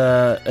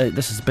Minister.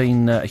 This has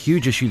been a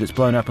huge issue that's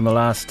blown up in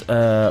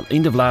the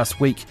end of last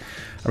week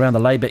around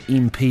the Labour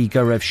MP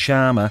Gaurav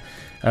Sharma.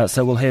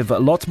 So we'll have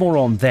lots more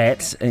on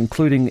that,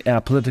 including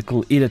our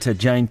political editor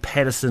Jane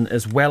Patterson,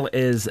 as well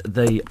as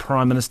the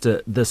Prime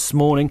Minister this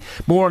morning.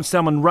 More on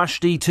Salman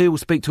Rushdie too. We'll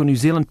speak to a New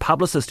Zealand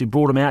publicist who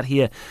brought him out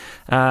here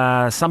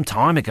some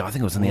time ago. I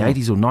think it was in the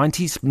 80s or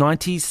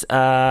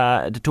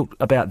 90s, to talk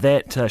about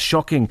that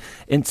shocking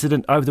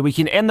incident over the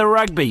weekend. And the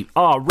rugby.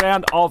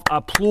 Round of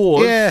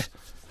applause. Yeah,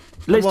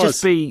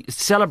 let's just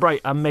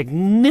celebrate a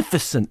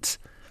magnificent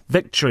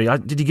victory.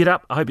 Did you get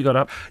up? I hope you got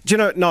up. Do you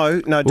know? No,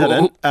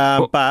 didn't.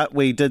 But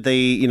we did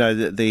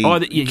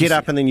the get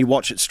up and then you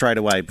watch it straight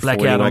away before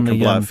anyone can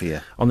blow it for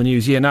you. On the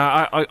news. Yeah,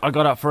 no, I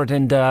got up for it,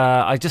 and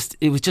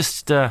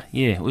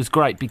it was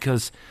great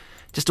because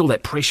just all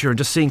that pressure and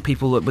just seeing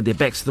people with their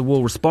backs to the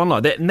wall respond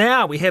like that.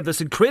 Now we have this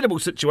incredible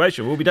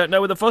situation where we don't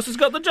know whether Foster's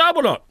got the job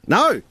or not.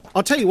 No,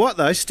 I'll tell you what,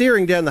 though,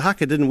 staring down the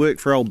haka didn't work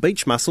for old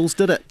Beach Muscles,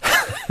 did it?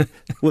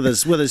 with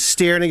his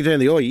staring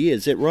down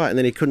is that right? And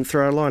then he couldn't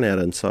throw a line out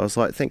in. So I was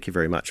like, thank you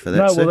very much for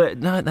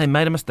that.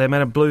 They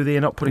made a blue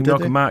there, not putting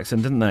Malcolm Marks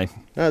in, didn't they?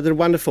 No, they're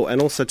wonderful.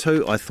 And also,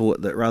 too, I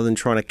thought that rather than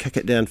trying to kick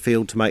it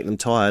downfield to make them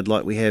tired,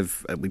 like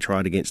we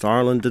tried against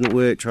Ireland, didn't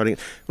work. It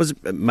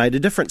made a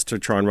difference to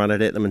try and run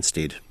it at them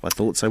instead. I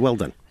thought so. Well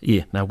done.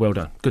 Yeah, no, well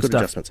done. Good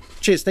stuff. Adjustments.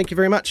 Cheers. Thank you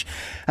very much.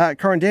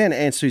 Corin Dan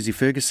and Susie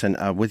Ferguson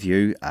are with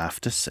you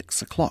after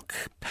 6 o'clock.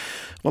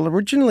 Well,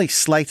 originally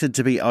slated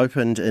to be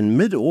opened in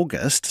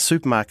mid-August,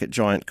 supermarket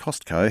giant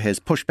Costco has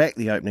pushed back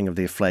the opening of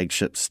their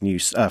flagship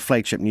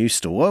new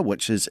store,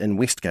 which is in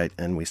Westgate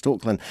in West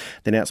Auckland.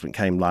 The announcement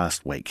came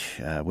last week,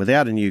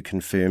 without a new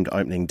confirmed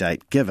opening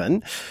date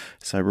given.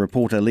 So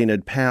reporter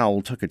Leonard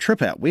Powell took a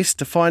trip out west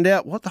to find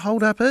out what the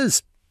hold-up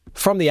is.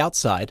 From the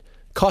outside,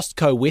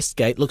 Costco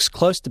Westgate looks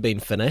close to being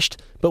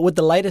finished, but with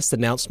the latest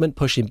announcement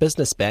pushing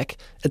business back,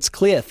 it's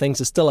clear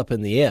things are still up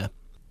in the air.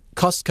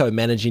 Costco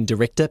Managing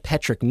Director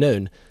Patrick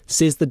Noon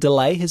says the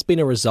delay has been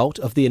a result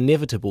of the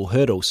inevitable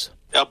hurdles.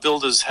 Our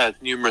builders had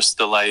numerous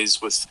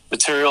delays with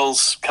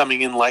materials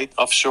coming in late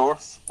offshore.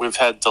 We've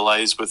had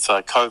delays with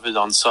COVID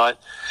on site,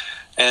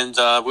 and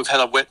we've had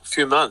a wet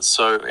few months,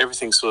 so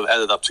everything sort of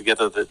added up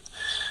together that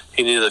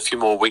he needed a few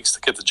more weeks to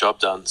get the job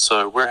done.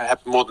 So we're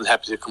more than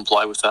happy to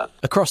comply with that.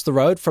 Across the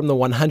road from the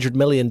 $100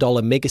 million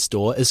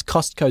megastore is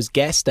Costco's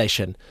gas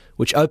station,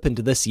 which opened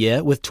this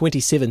year with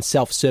 27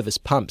 self-service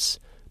pumps.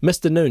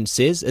 Mr. Noon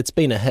says it's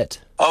been a hit.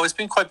 Oh, it's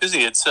been quite busy.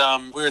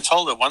 We were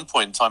told at one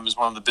point in time it was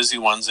one of the busy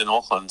ones in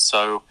Auckland.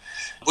 So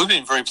we've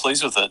been very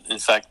pleased with it, in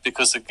fact,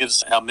 because it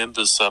gives our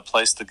members a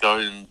place to go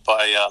and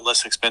buy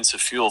less expensive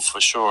fuel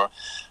for sure.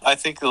 I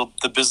think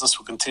the business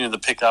will continue to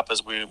pick up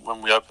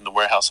when we open the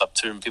warehouse up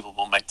too, and people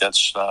will make that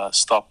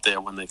stop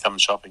there when they come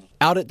shopping.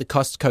 Out at the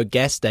Costco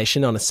gas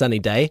station on a sunny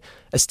day,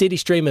 a steady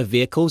stream of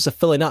vehicles are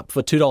filling up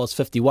for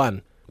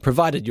 $2.51,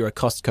 provided you're a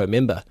Costco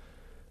member.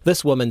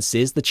 This woman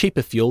says the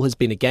cheaper fuel has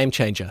been a game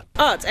changer.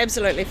 Oh, it's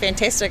absolutely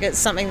fantastic. It's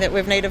something that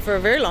we've needed for a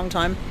very long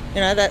time.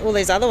 That all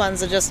these other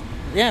ones are just,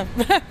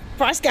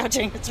 price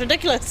gouging. It's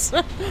ridiculous.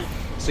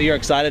 So you're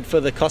excited for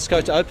the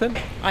Costco to open?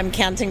 I'm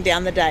counting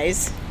down the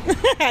days.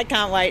 I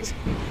can't wait.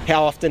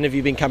 How often have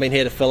you been coming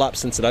here to fill up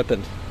since it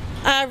opened?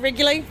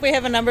 Regularly. We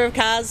have a number of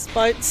cars,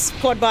 boats,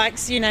 quad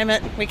bikes, you name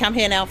it. We come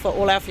here now for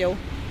all our fuel.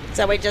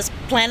 So we just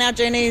plan our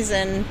journeys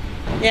and,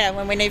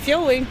 when we need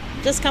fuel, we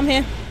just come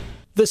here.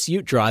 This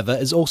ute driver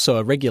is also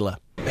a regular.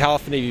 How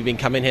often have you been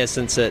coming here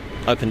since it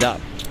opened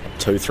up?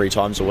 2-3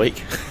 times a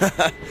week.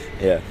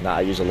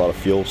 I use a lot of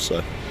fuel,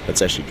 so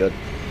it's actually good.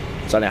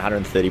 It's only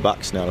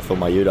 $130 now to fill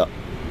my ute up.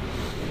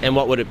 And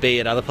what would it be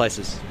at other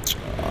places?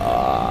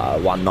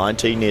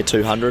 $190, near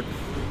 $200.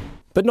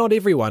 But not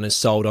everyone is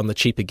sold on the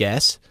cheaper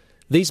gas.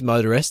 These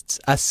motorists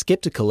are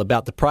sceptical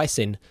about the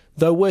pricing,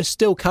 though we're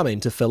still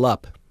coming to fill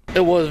up.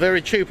 It was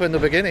very cheap in the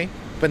beginning,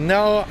 but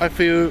now I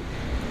feel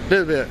a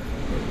little bit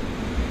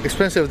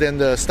expensive than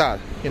the start,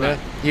 Right.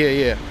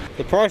 Yeah.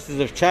 The prices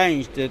have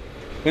changed.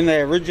 When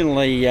they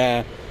originally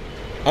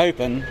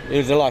opened, it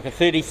was like a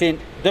 30-cent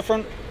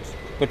difference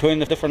between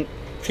the different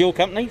fuel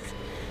companies.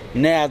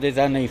 Now there's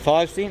only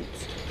 5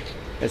 cents.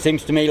 It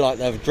seems to me like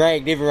they've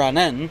dragged everyone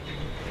in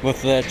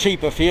with the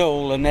cheaper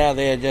fuel, and now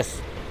they're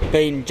just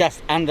being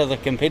just under the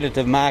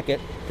competitive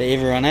market to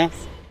everyone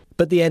else.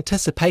 But the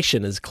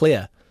anticipation is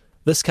clear.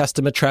 This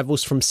customer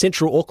travels from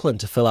central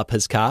Auckland to fill up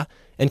his car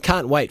and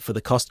can't wait for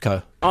the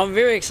Costco. I'm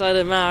very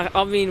excited, man.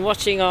 I've been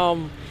watching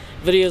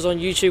videos on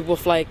YouTube with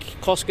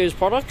Costco's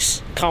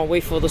products. Can't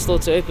wait for the store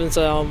to open.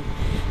 So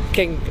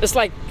it's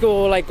like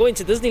going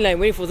to Disneyland,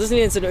 waiting for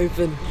Disneyland to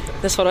open.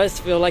 That's what I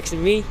feel like to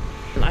me.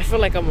 I feel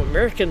like I'm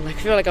American. I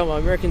feel like I'm an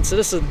American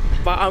citizen.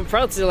 But I'm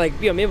proud to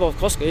be a member of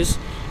Costco's.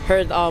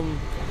 Heard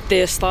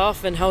their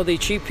staff and how they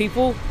treat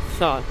people.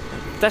 So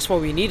that's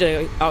what we need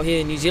out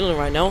here in New Zealand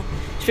right now.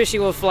 Especially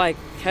with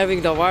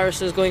having the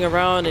viruses going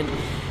around and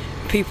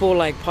people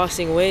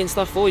passing away and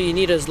stuff. All you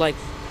need is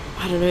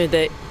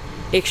that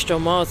extra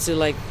mile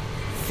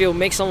to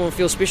make someone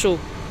feel special.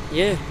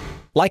 Yeah.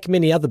 Like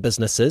many other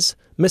businesses,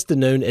 Mr.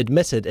 Noon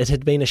admitted it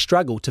had been a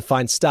struggle to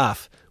find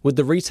staff, with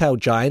the retail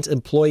giant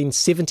employing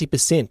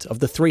 70% of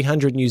the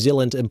 300 New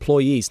Zealand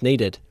employees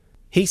needed.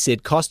 He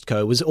said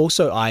Costco was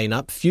also eyeing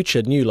up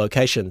future new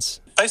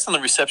locations. Based on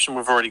the reception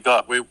we've already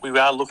got, we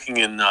are looking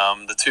in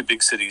the two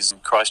big cities,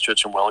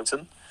 Christchurch and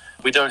Wellington.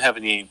 We don't have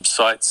any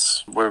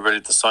sites we're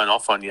ready to sign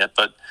off on yet,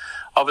 but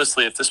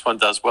obviously if this one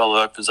does well,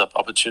 it opens up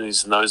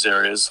opportunities in those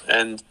areas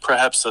and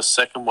perhaps a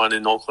second one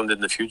in Auckland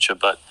in the future.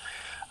 But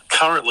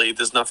currently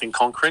there's nothing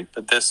concrete,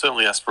 but there's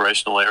certainly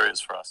aspirational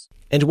areas for us.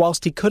 And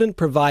whilst he couldn't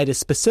provide a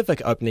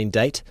specific opening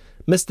date,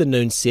 Mr.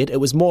 Noon said it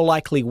was more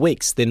likely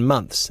weeks than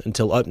months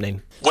until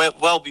opening.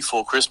 Well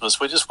before Christmas.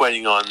 We're just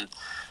waiting on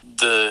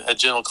a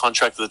general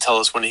contractor to tell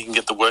us when he can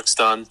get the works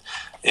done,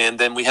 and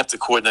then we have to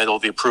coordinate all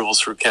the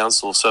approvals through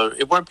council, so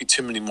it won't be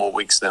too many more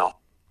weeks now.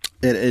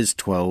 It is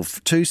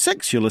 12 to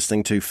 6. You're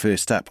listening to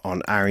First Up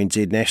on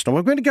RNZ National.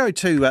 We're going to go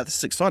to, this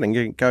is exciting,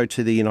 we're going to go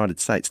to the United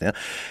States now,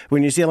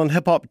 where New Zealand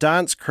hip-hop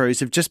dance crews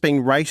have just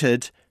been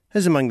rated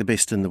as among the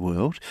best in the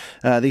world.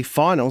 The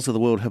finals of the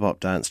World Hip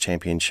Hop Dance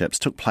Championships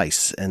took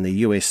place in the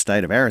US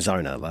state of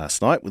Arizona last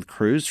night, with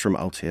crews from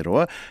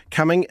Aotearoa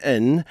coming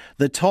in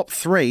the top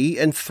 3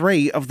 in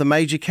 3 of the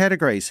major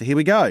categories. So here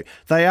we go.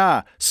 They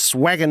are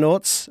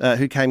Swaggernauts,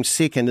 who came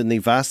second in the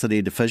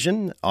varsity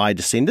division, I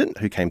Descendant,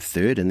 who came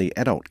third in the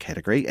adult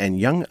category, and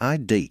Young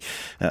ID,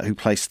 who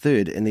placed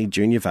third in the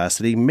junior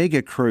varsity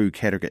mega crew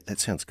category. That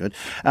sounds good.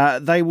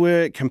 They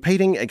were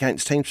competing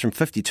against teams from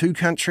 52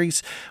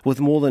 countries,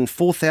 with more than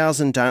 4,000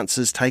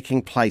 dancers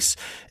taking place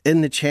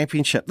in the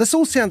championship. This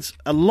all sounds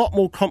a lot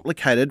more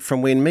complicated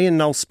from when me and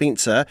Noel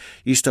Spencer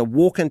used to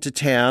walk into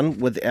town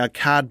with our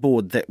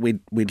cardboard that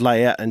we'd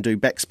lay out and do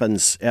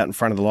backspins out in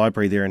front of the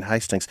library there in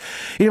Hastings.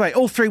 Anyway,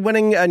 all 3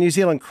 winning New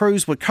Zealand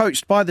crews were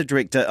coached by the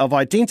director of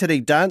Identity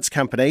Dance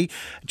Company,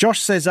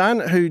 Josh Cezanne,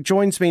 who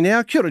joins me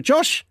now. Kia ora,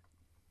 Josh.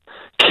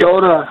 Kia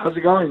ora, how's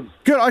it going?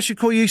 Good, I should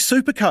call you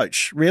Super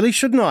Coach, really,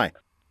 shouldn't I?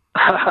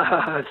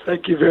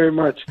 Thank you very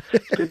much.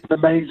 It's been an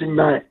amazing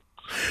night.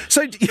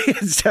 So,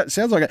 yeah,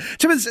 sounds like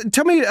it.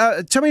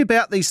 Tell me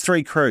about these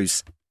 3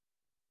 crews.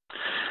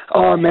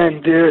 Oh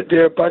man,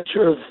 they're a bunch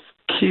of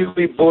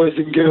Kiwi boys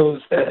and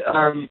girls that,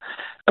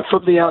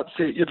 from the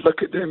outset, you'd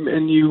look at them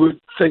and you would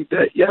think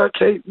that, yeah,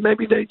 okay,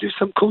 maybe they do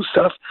some cool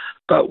stuff,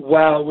 but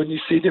wow, when you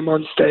see them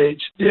on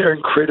stage, they're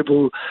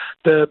incredible.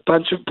 The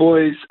bunch of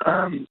boys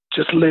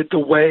just led the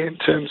way in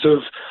terms of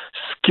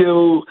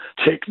skill,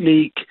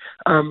 technique,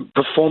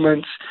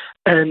 performance,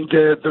 and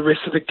the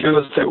rest of the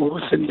girls that were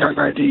within Young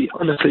ID,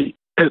 honestly,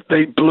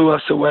 they blew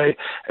us away.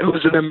 It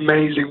was an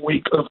amazing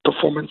week of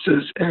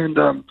performances,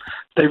 and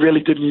they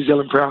really did New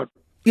Zealand proud.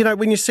 You know,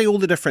 when you see all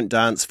the different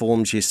dance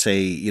forms, you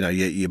see, you know,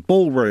 your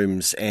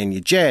ballrooms and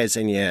your jazz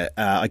and your,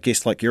 I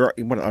guess, like your,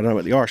 I don't know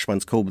what the Irish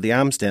one's called, with the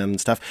arms down and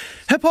stuff.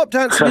 Hip-hop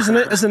dancing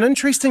is an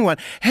interesting one.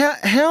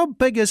 How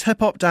big is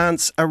hip-hop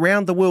dance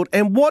around the world,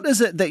 and what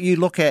is it that you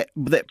look at,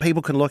 that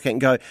people can look at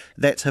and go,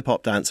 that's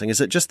hip-hop dancing?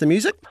 Is it just the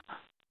music?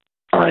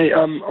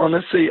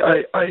 Honestly,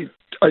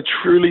 I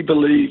truly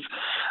believe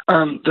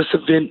this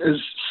event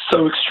is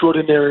so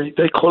extraordinary.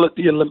 They call it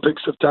the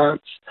Olympics of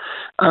dance.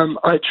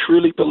 I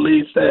truly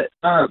believe that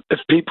if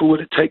people were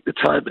to take the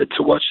time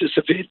to watch this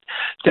event,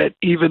 that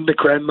even the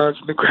grandmas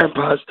and the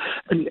grandpas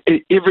and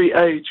every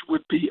age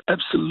would be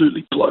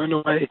absolutely blown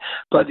away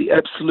by the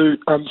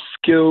absolute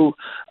skill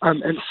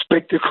and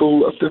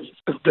spectacle of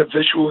the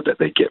visual that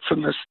they get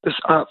from this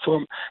art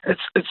form.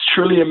 It's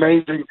truly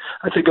amazing.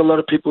 I think a lot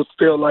of people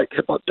feel like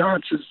hip hop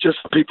dance is just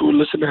for people who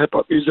listen to hip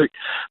hop music,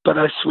 but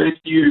I swear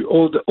to you,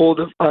 all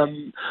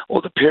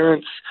the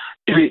parents,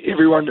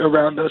 everyone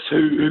around us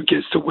who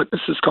gets to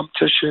witness this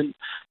competition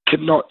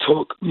cannot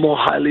talk more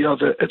highly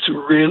of it. It's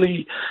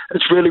really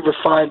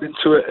refined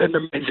into an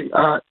amazing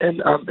art,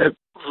 and it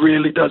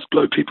really does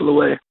blow people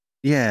away.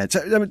 Yeah, it's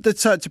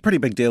a pretty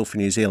big deal for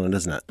New Zealand,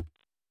 isn't it?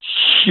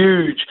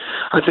 Huge.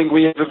 I think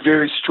we have a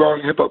very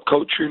strong hip-hop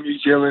culture in New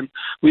Zealand.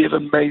 We have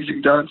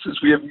amazing dancers.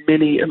 We have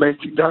many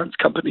amazing dance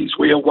companies.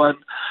 We are one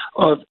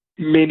of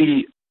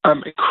many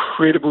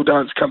incredible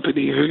dance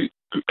companies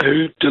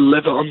who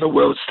deliver on the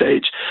world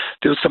stage.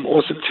 There were some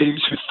awesome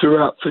teams who threw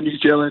out for New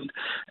Zealand,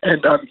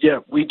 and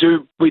we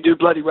do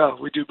bloody well.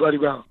 We do bloody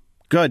well.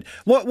 Good.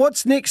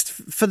 What's next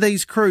for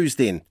these crews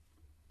then?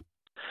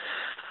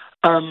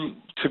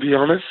 To be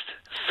honest,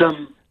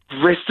 some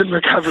rest and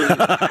recovery,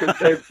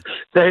 because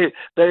they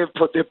have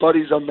put their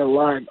bodies on the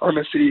line.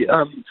 Honestly,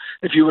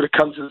 if you were to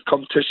come to this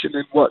competition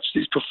and watch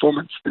these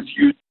performances,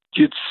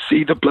 you'd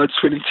see the blood,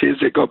 sweat and tears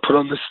that got put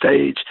on the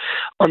stage.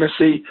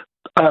 Honestly,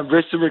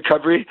 rest and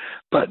recovery,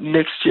 but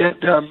next year,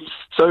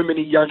 so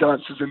many young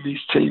dancers in these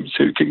teams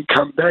who can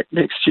come back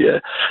next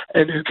year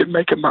and who can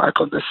make a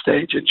mark on the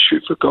stage and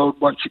shoot for gold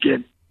once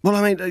again. Well,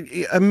 I mean,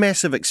 a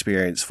massive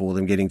experience for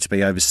them, getting to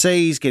be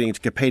overseas, getting to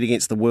compete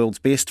against the world's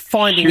best,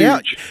 finding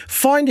out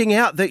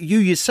that you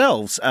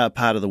yourselves are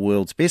part of the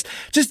world's best.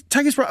 Just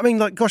take us, I mean,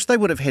 like, gosh, they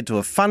would have had to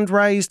have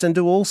fundraised and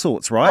do all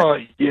sorts, right? Oh,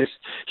 yes,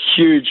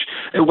 huge.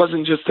 It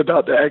wasn't just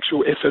about the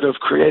actual effort of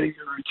creating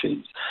the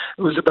routines.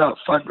 It was about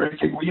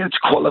fundraising. We had to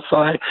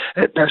qualify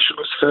at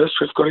Nationals first.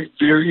 We've got a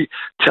very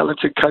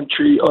talented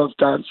country of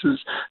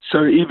dancers,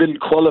 so even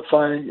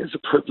qualifying is a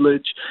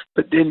privilege.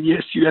 But then,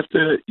 yes, you have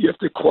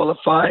to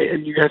qualify,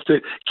 and you have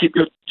to keep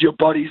your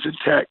bodies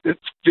intact. It's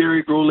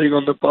very grueling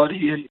on the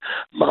body and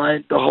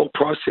mind, the whole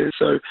process.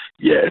 So,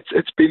 yeah,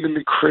 it's been an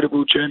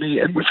incredible journey,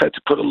 and we've had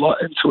to put a lot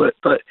into it.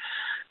 But,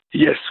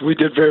 yes, we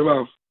did very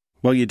well.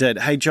 Well, you did.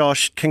 Hey,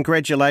 Josh,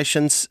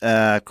 congratulations.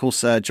 Of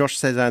course, Josh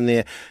Cezanne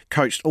there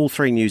coached all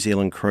 3 New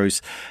Zealand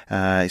crews.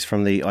 He's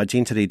from the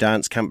Identity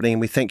Dance Company, and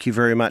we thank you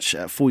very much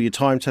for your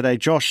time today.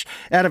 Josh,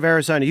 out of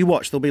Arizona, you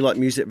watch, there'll be like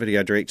music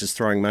video directors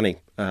throwing money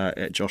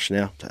at Josh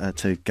now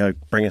to go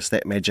bring us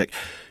that magic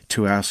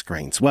to our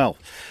screens. Well,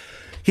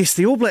 yes,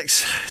 the All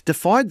Blacks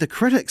defied the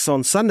critics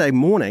on Sunday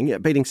morning,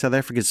 beating South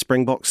Africa's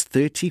Springboks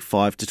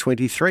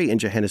 35-23 in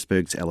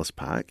Johannesburg's Ellis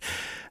Park.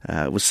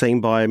 was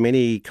seen by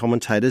many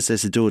commentators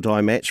as a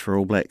do-or-die match for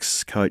All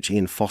Blacks coach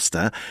Ian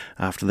Foster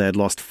after they had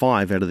lost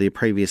 5 out of their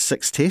previous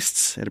 6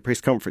 tests. At a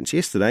press conference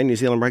yesterday, New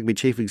Zealand Rugby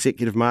Chief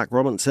Executive Mark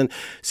Robinson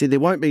said there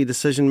won't be a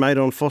decision made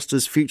on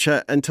Foster's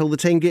future until the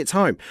team gets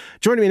home.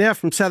 Joining me now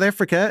from South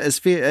Africa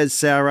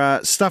is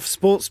our Stuff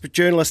Sports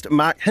journalist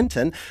Mark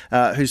Hinton,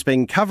 who's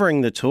been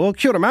covering the tour.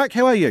 Kia ora, Mark,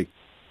 how are you?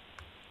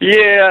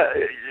 Yeah,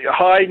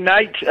 hi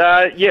Nate.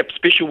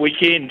 Special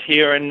weekend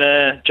here in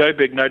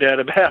Joburg, no doubt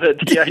about it.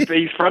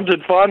 DAB's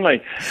fronted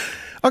finally.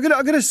 I've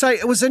got to say,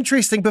 it was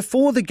interesting.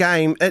 Before the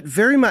game, it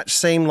very much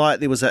seemed like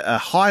there was a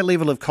high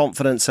level of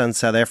confidence in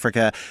South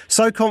Africa.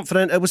 So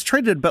confident, it was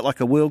treated a bit like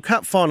a World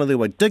Cup final. There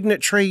were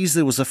dignitaries,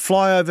 there was a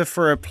flyover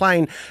for a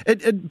plane.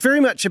 It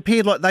very much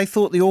appeared like they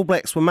thought the All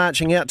Blacks were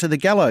marching out to the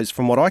gallows,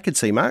 from what I could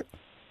see, Mark.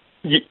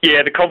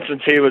 Yeah, the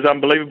confidence here was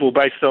unbelievable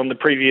based on the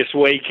previous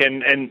week,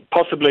 and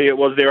possibly it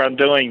was their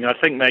undoing. I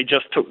think they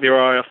just took their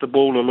eye off the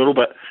ball a little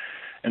bit,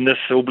 and this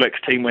All Blacks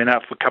team went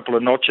up a couple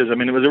of notches. I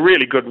mean, it was a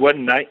really good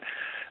win, Nate.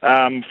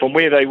 From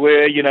where they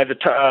were,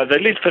 they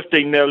led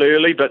 15-0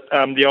 early, but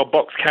the old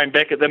Box came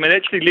back at them and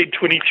actually led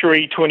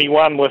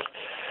 23-21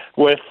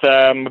 with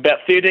about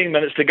 13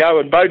 minutes to go,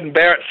 and Beauden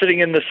Barrett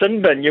sitting in the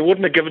sin bin. You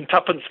wouldn't have given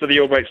tuppence for the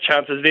All Blacks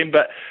chances then,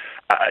 but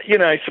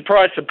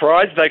surprise,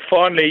 surprise, they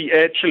finally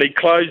actually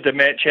closed the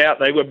match out.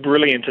 They were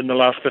brilliant in the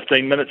last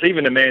 15 minutes,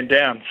 even a man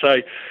down. So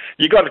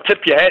you got to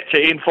tip your hat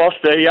to Ian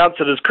Foster. He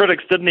answered his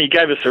critics, didn't he? He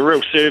gave us a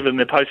real serve in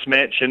the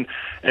post-match, and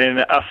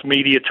us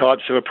media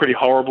types who were pretty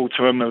horrible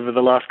to him over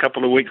the last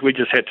couple of weeks, we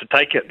just had to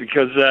take it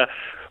because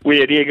we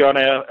had egg on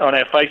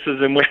our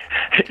faces, and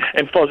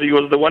Fozzie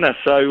was the winner.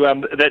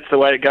 So that's the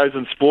way it goes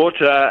in sport.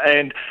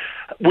 And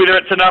whether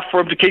it's enough for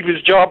him to keep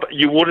his job,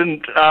 you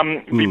wouldn't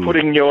be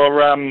putting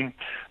your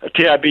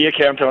TRB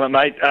account on it,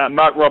 mate.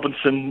 Mark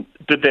Robinson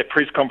did that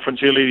press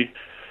conference early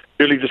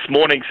this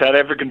morning, South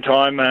African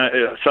time,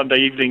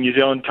 Sunday evening, New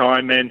Zealand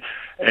time, and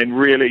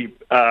really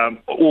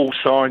all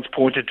signs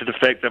pointed to the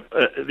fact that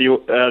the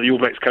All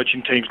Blacks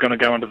coaching team's going to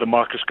go under the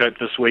microscope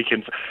this week,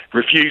 and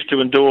refused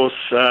to endorse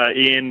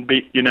Ian,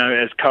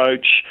 as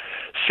coach.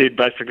 Said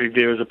basically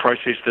there was a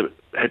process that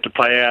had to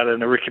play out,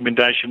 and a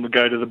recommendation would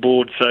go to the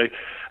board. So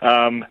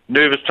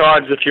nervous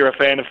times if you're a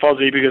fan of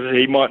Fozzie, because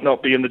he might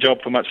not be in the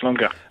job for much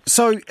longer.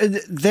 So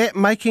that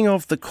making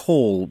of the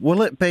call,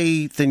 will it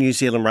be the New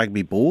Zealand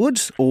Rugby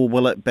Board, or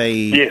will it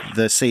be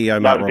the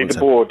CEO, Mark Robinson? It'll be the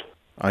board.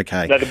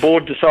 Okay. So the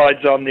board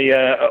decides on the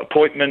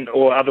appointment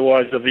or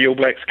otherwise of the All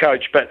Blacks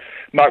coach, but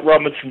Mark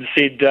Robinson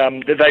said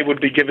that they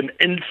would be given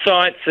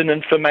insights and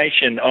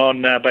information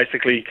on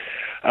basically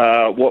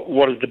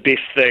what is the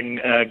best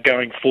thing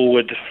going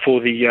forward for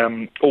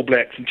the All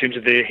Blacks in terms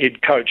of their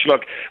head coach.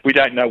 Look, we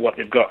don't know what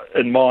they've got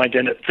in mind,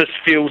 and this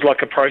feels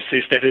like a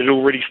process that had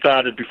already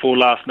started before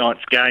last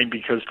night's game,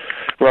 because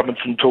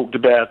Robinson talked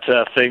about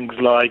things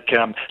like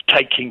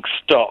taking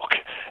stock,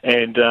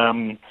 and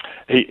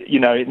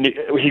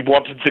he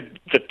wanted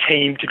the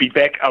team to be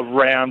back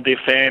around their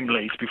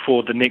families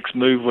before the next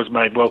move was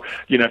made. Well,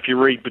 if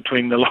you read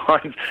between the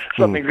lines,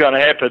 something's going to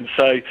happen.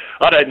 So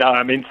I don't know.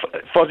 I mean,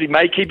 Fozzie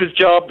may keep his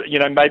job.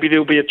 Maybe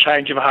there'll be a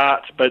change of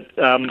heart, but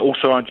all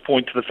signs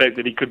point to the fact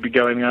that he could be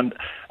going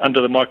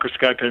under the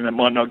microscope, and it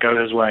might not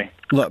go his way.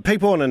 Look,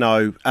 people want to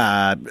know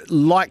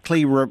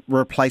likely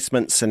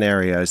replacement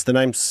scenarios. The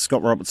name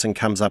Scott Robertson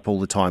comes up all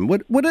the time.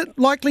 Would it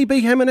likely be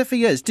him? And if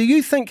he is, do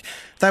you think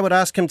they would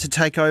ask him to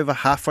take over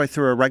halfway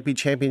through a rugby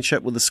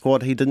championship with a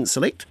squad he didn't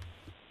select?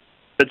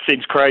 It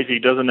seems crazy,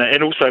 doesn't it?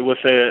 And also with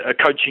a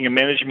coaching and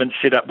management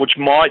setup, which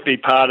might be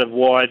part of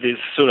why there's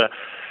sort of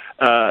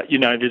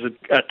there's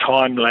a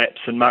time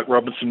lapse, and Mark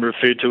Robinson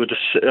referred to it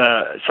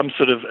as some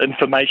sort of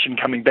information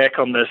coming back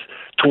on this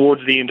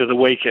towards the end of the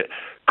week. It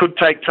could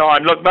take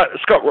time. Look, but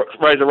Scott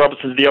Razor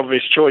Robertson's the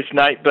obvious choice,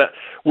 Nate, but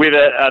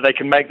whether they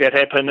can make that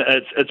happen,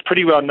 it's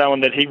pretty well known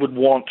that he would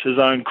want his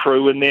own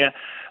crew in there.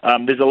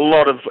 There's a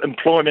lot of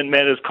employment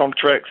matters,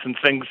 contracts and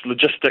things,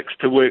 logistics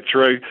to work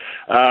through.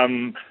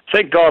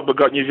 Thank God we've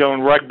got New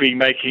Zealand Rugby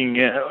making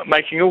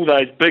all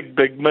those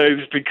big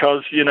moves,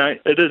 because,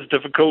 it is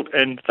difficult,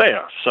 and they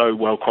are so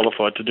well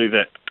qualified to do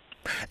that.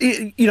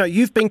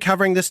 You've been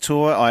covering this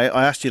tour. I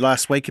asked you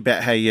last week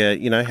about how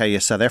your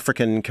South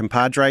African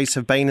compadres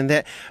have been in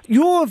that.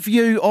 Your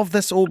view of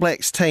this All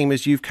Blacks team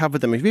as you've covered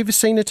them, have you ever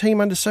seen a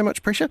team under so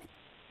much pressure?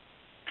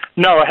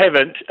 No, I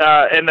haven't,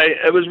 and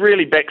it was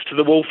really backs to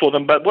the wall for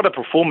them, but what a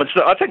performance.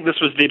 I think this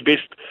was their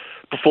best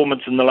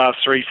performance in the last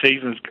 3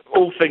 seasons,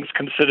 all things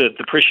considered.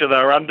 The pressure they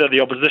were under,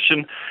 the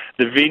opposition,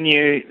 the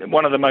venue,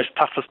 one of the most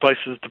toughest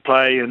places to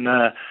play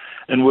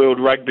in world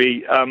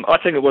rugby. I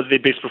think it was their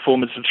best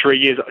performance in 3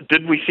 years.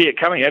 Did we see it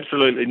coming?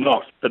 Absolutely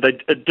not. But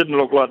it didn't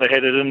look like they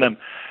had it in them.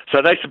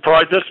 So they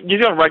surprised us. New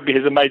Zealand Rugby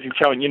has amazing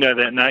talent, you know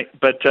that, Nate.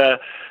 But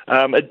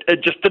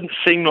it just didn't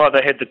seem like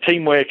they had the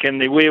teamwork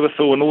and the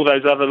wherewithal and all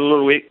those other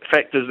little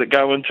factors that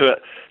go into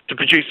it to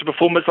produce a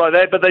performance like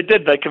that, but they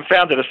did. They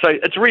confounded us. So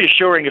it's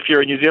reassuring if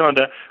you're a New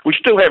Zealander. We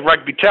still have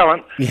rugby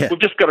talent. Yeah. We've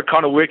just got to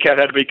kind of work out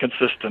how to be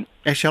consistent.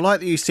 Actually, I like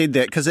that you said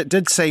that, because it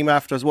did seem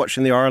after I was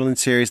watching the Ireland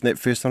series and that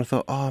first one, I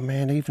thought, oh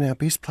man, even our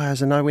best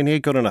players are nowhere near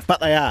good enough. But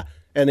they are.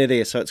 And they're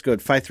there, so it's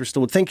good. Faith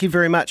restored. Thank you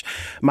very much.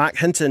 Mark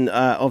Hinton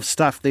of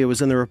Stuff there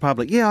was in the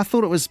Republic. Yeah, I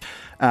thought it was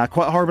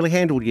quite horribly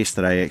handled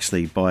yesterday,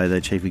 actually, by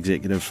the Chief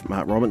Executive,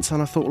 Mark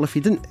Robinson. I thought, well, if he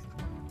didn't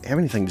have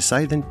anything to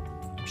say, then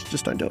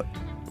just don't do it.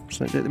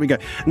 So there we go.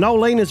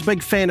 Nolene is a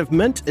big fan of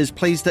mint, is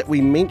pleased that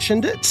we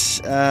mentioned it.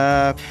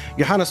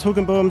 Johannes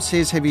Hugenboom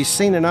says, have you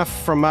seen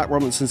enough from Mark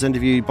Robinson's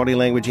interview? Body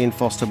language, Ian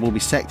Foster will be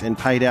sacked and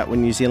paid out when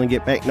New Zealand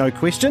get back, no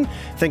question.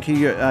 Thank you,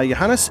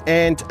 Johannes.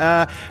 And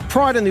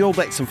pride in the All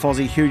Blacks and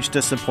Fozzie, huge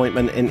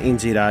disappointment in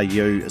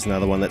NZRU is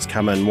another one that's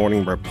come in.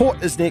 Morning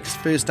Report is next.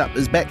 First up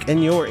is back in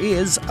your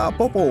ears,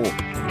 Popo.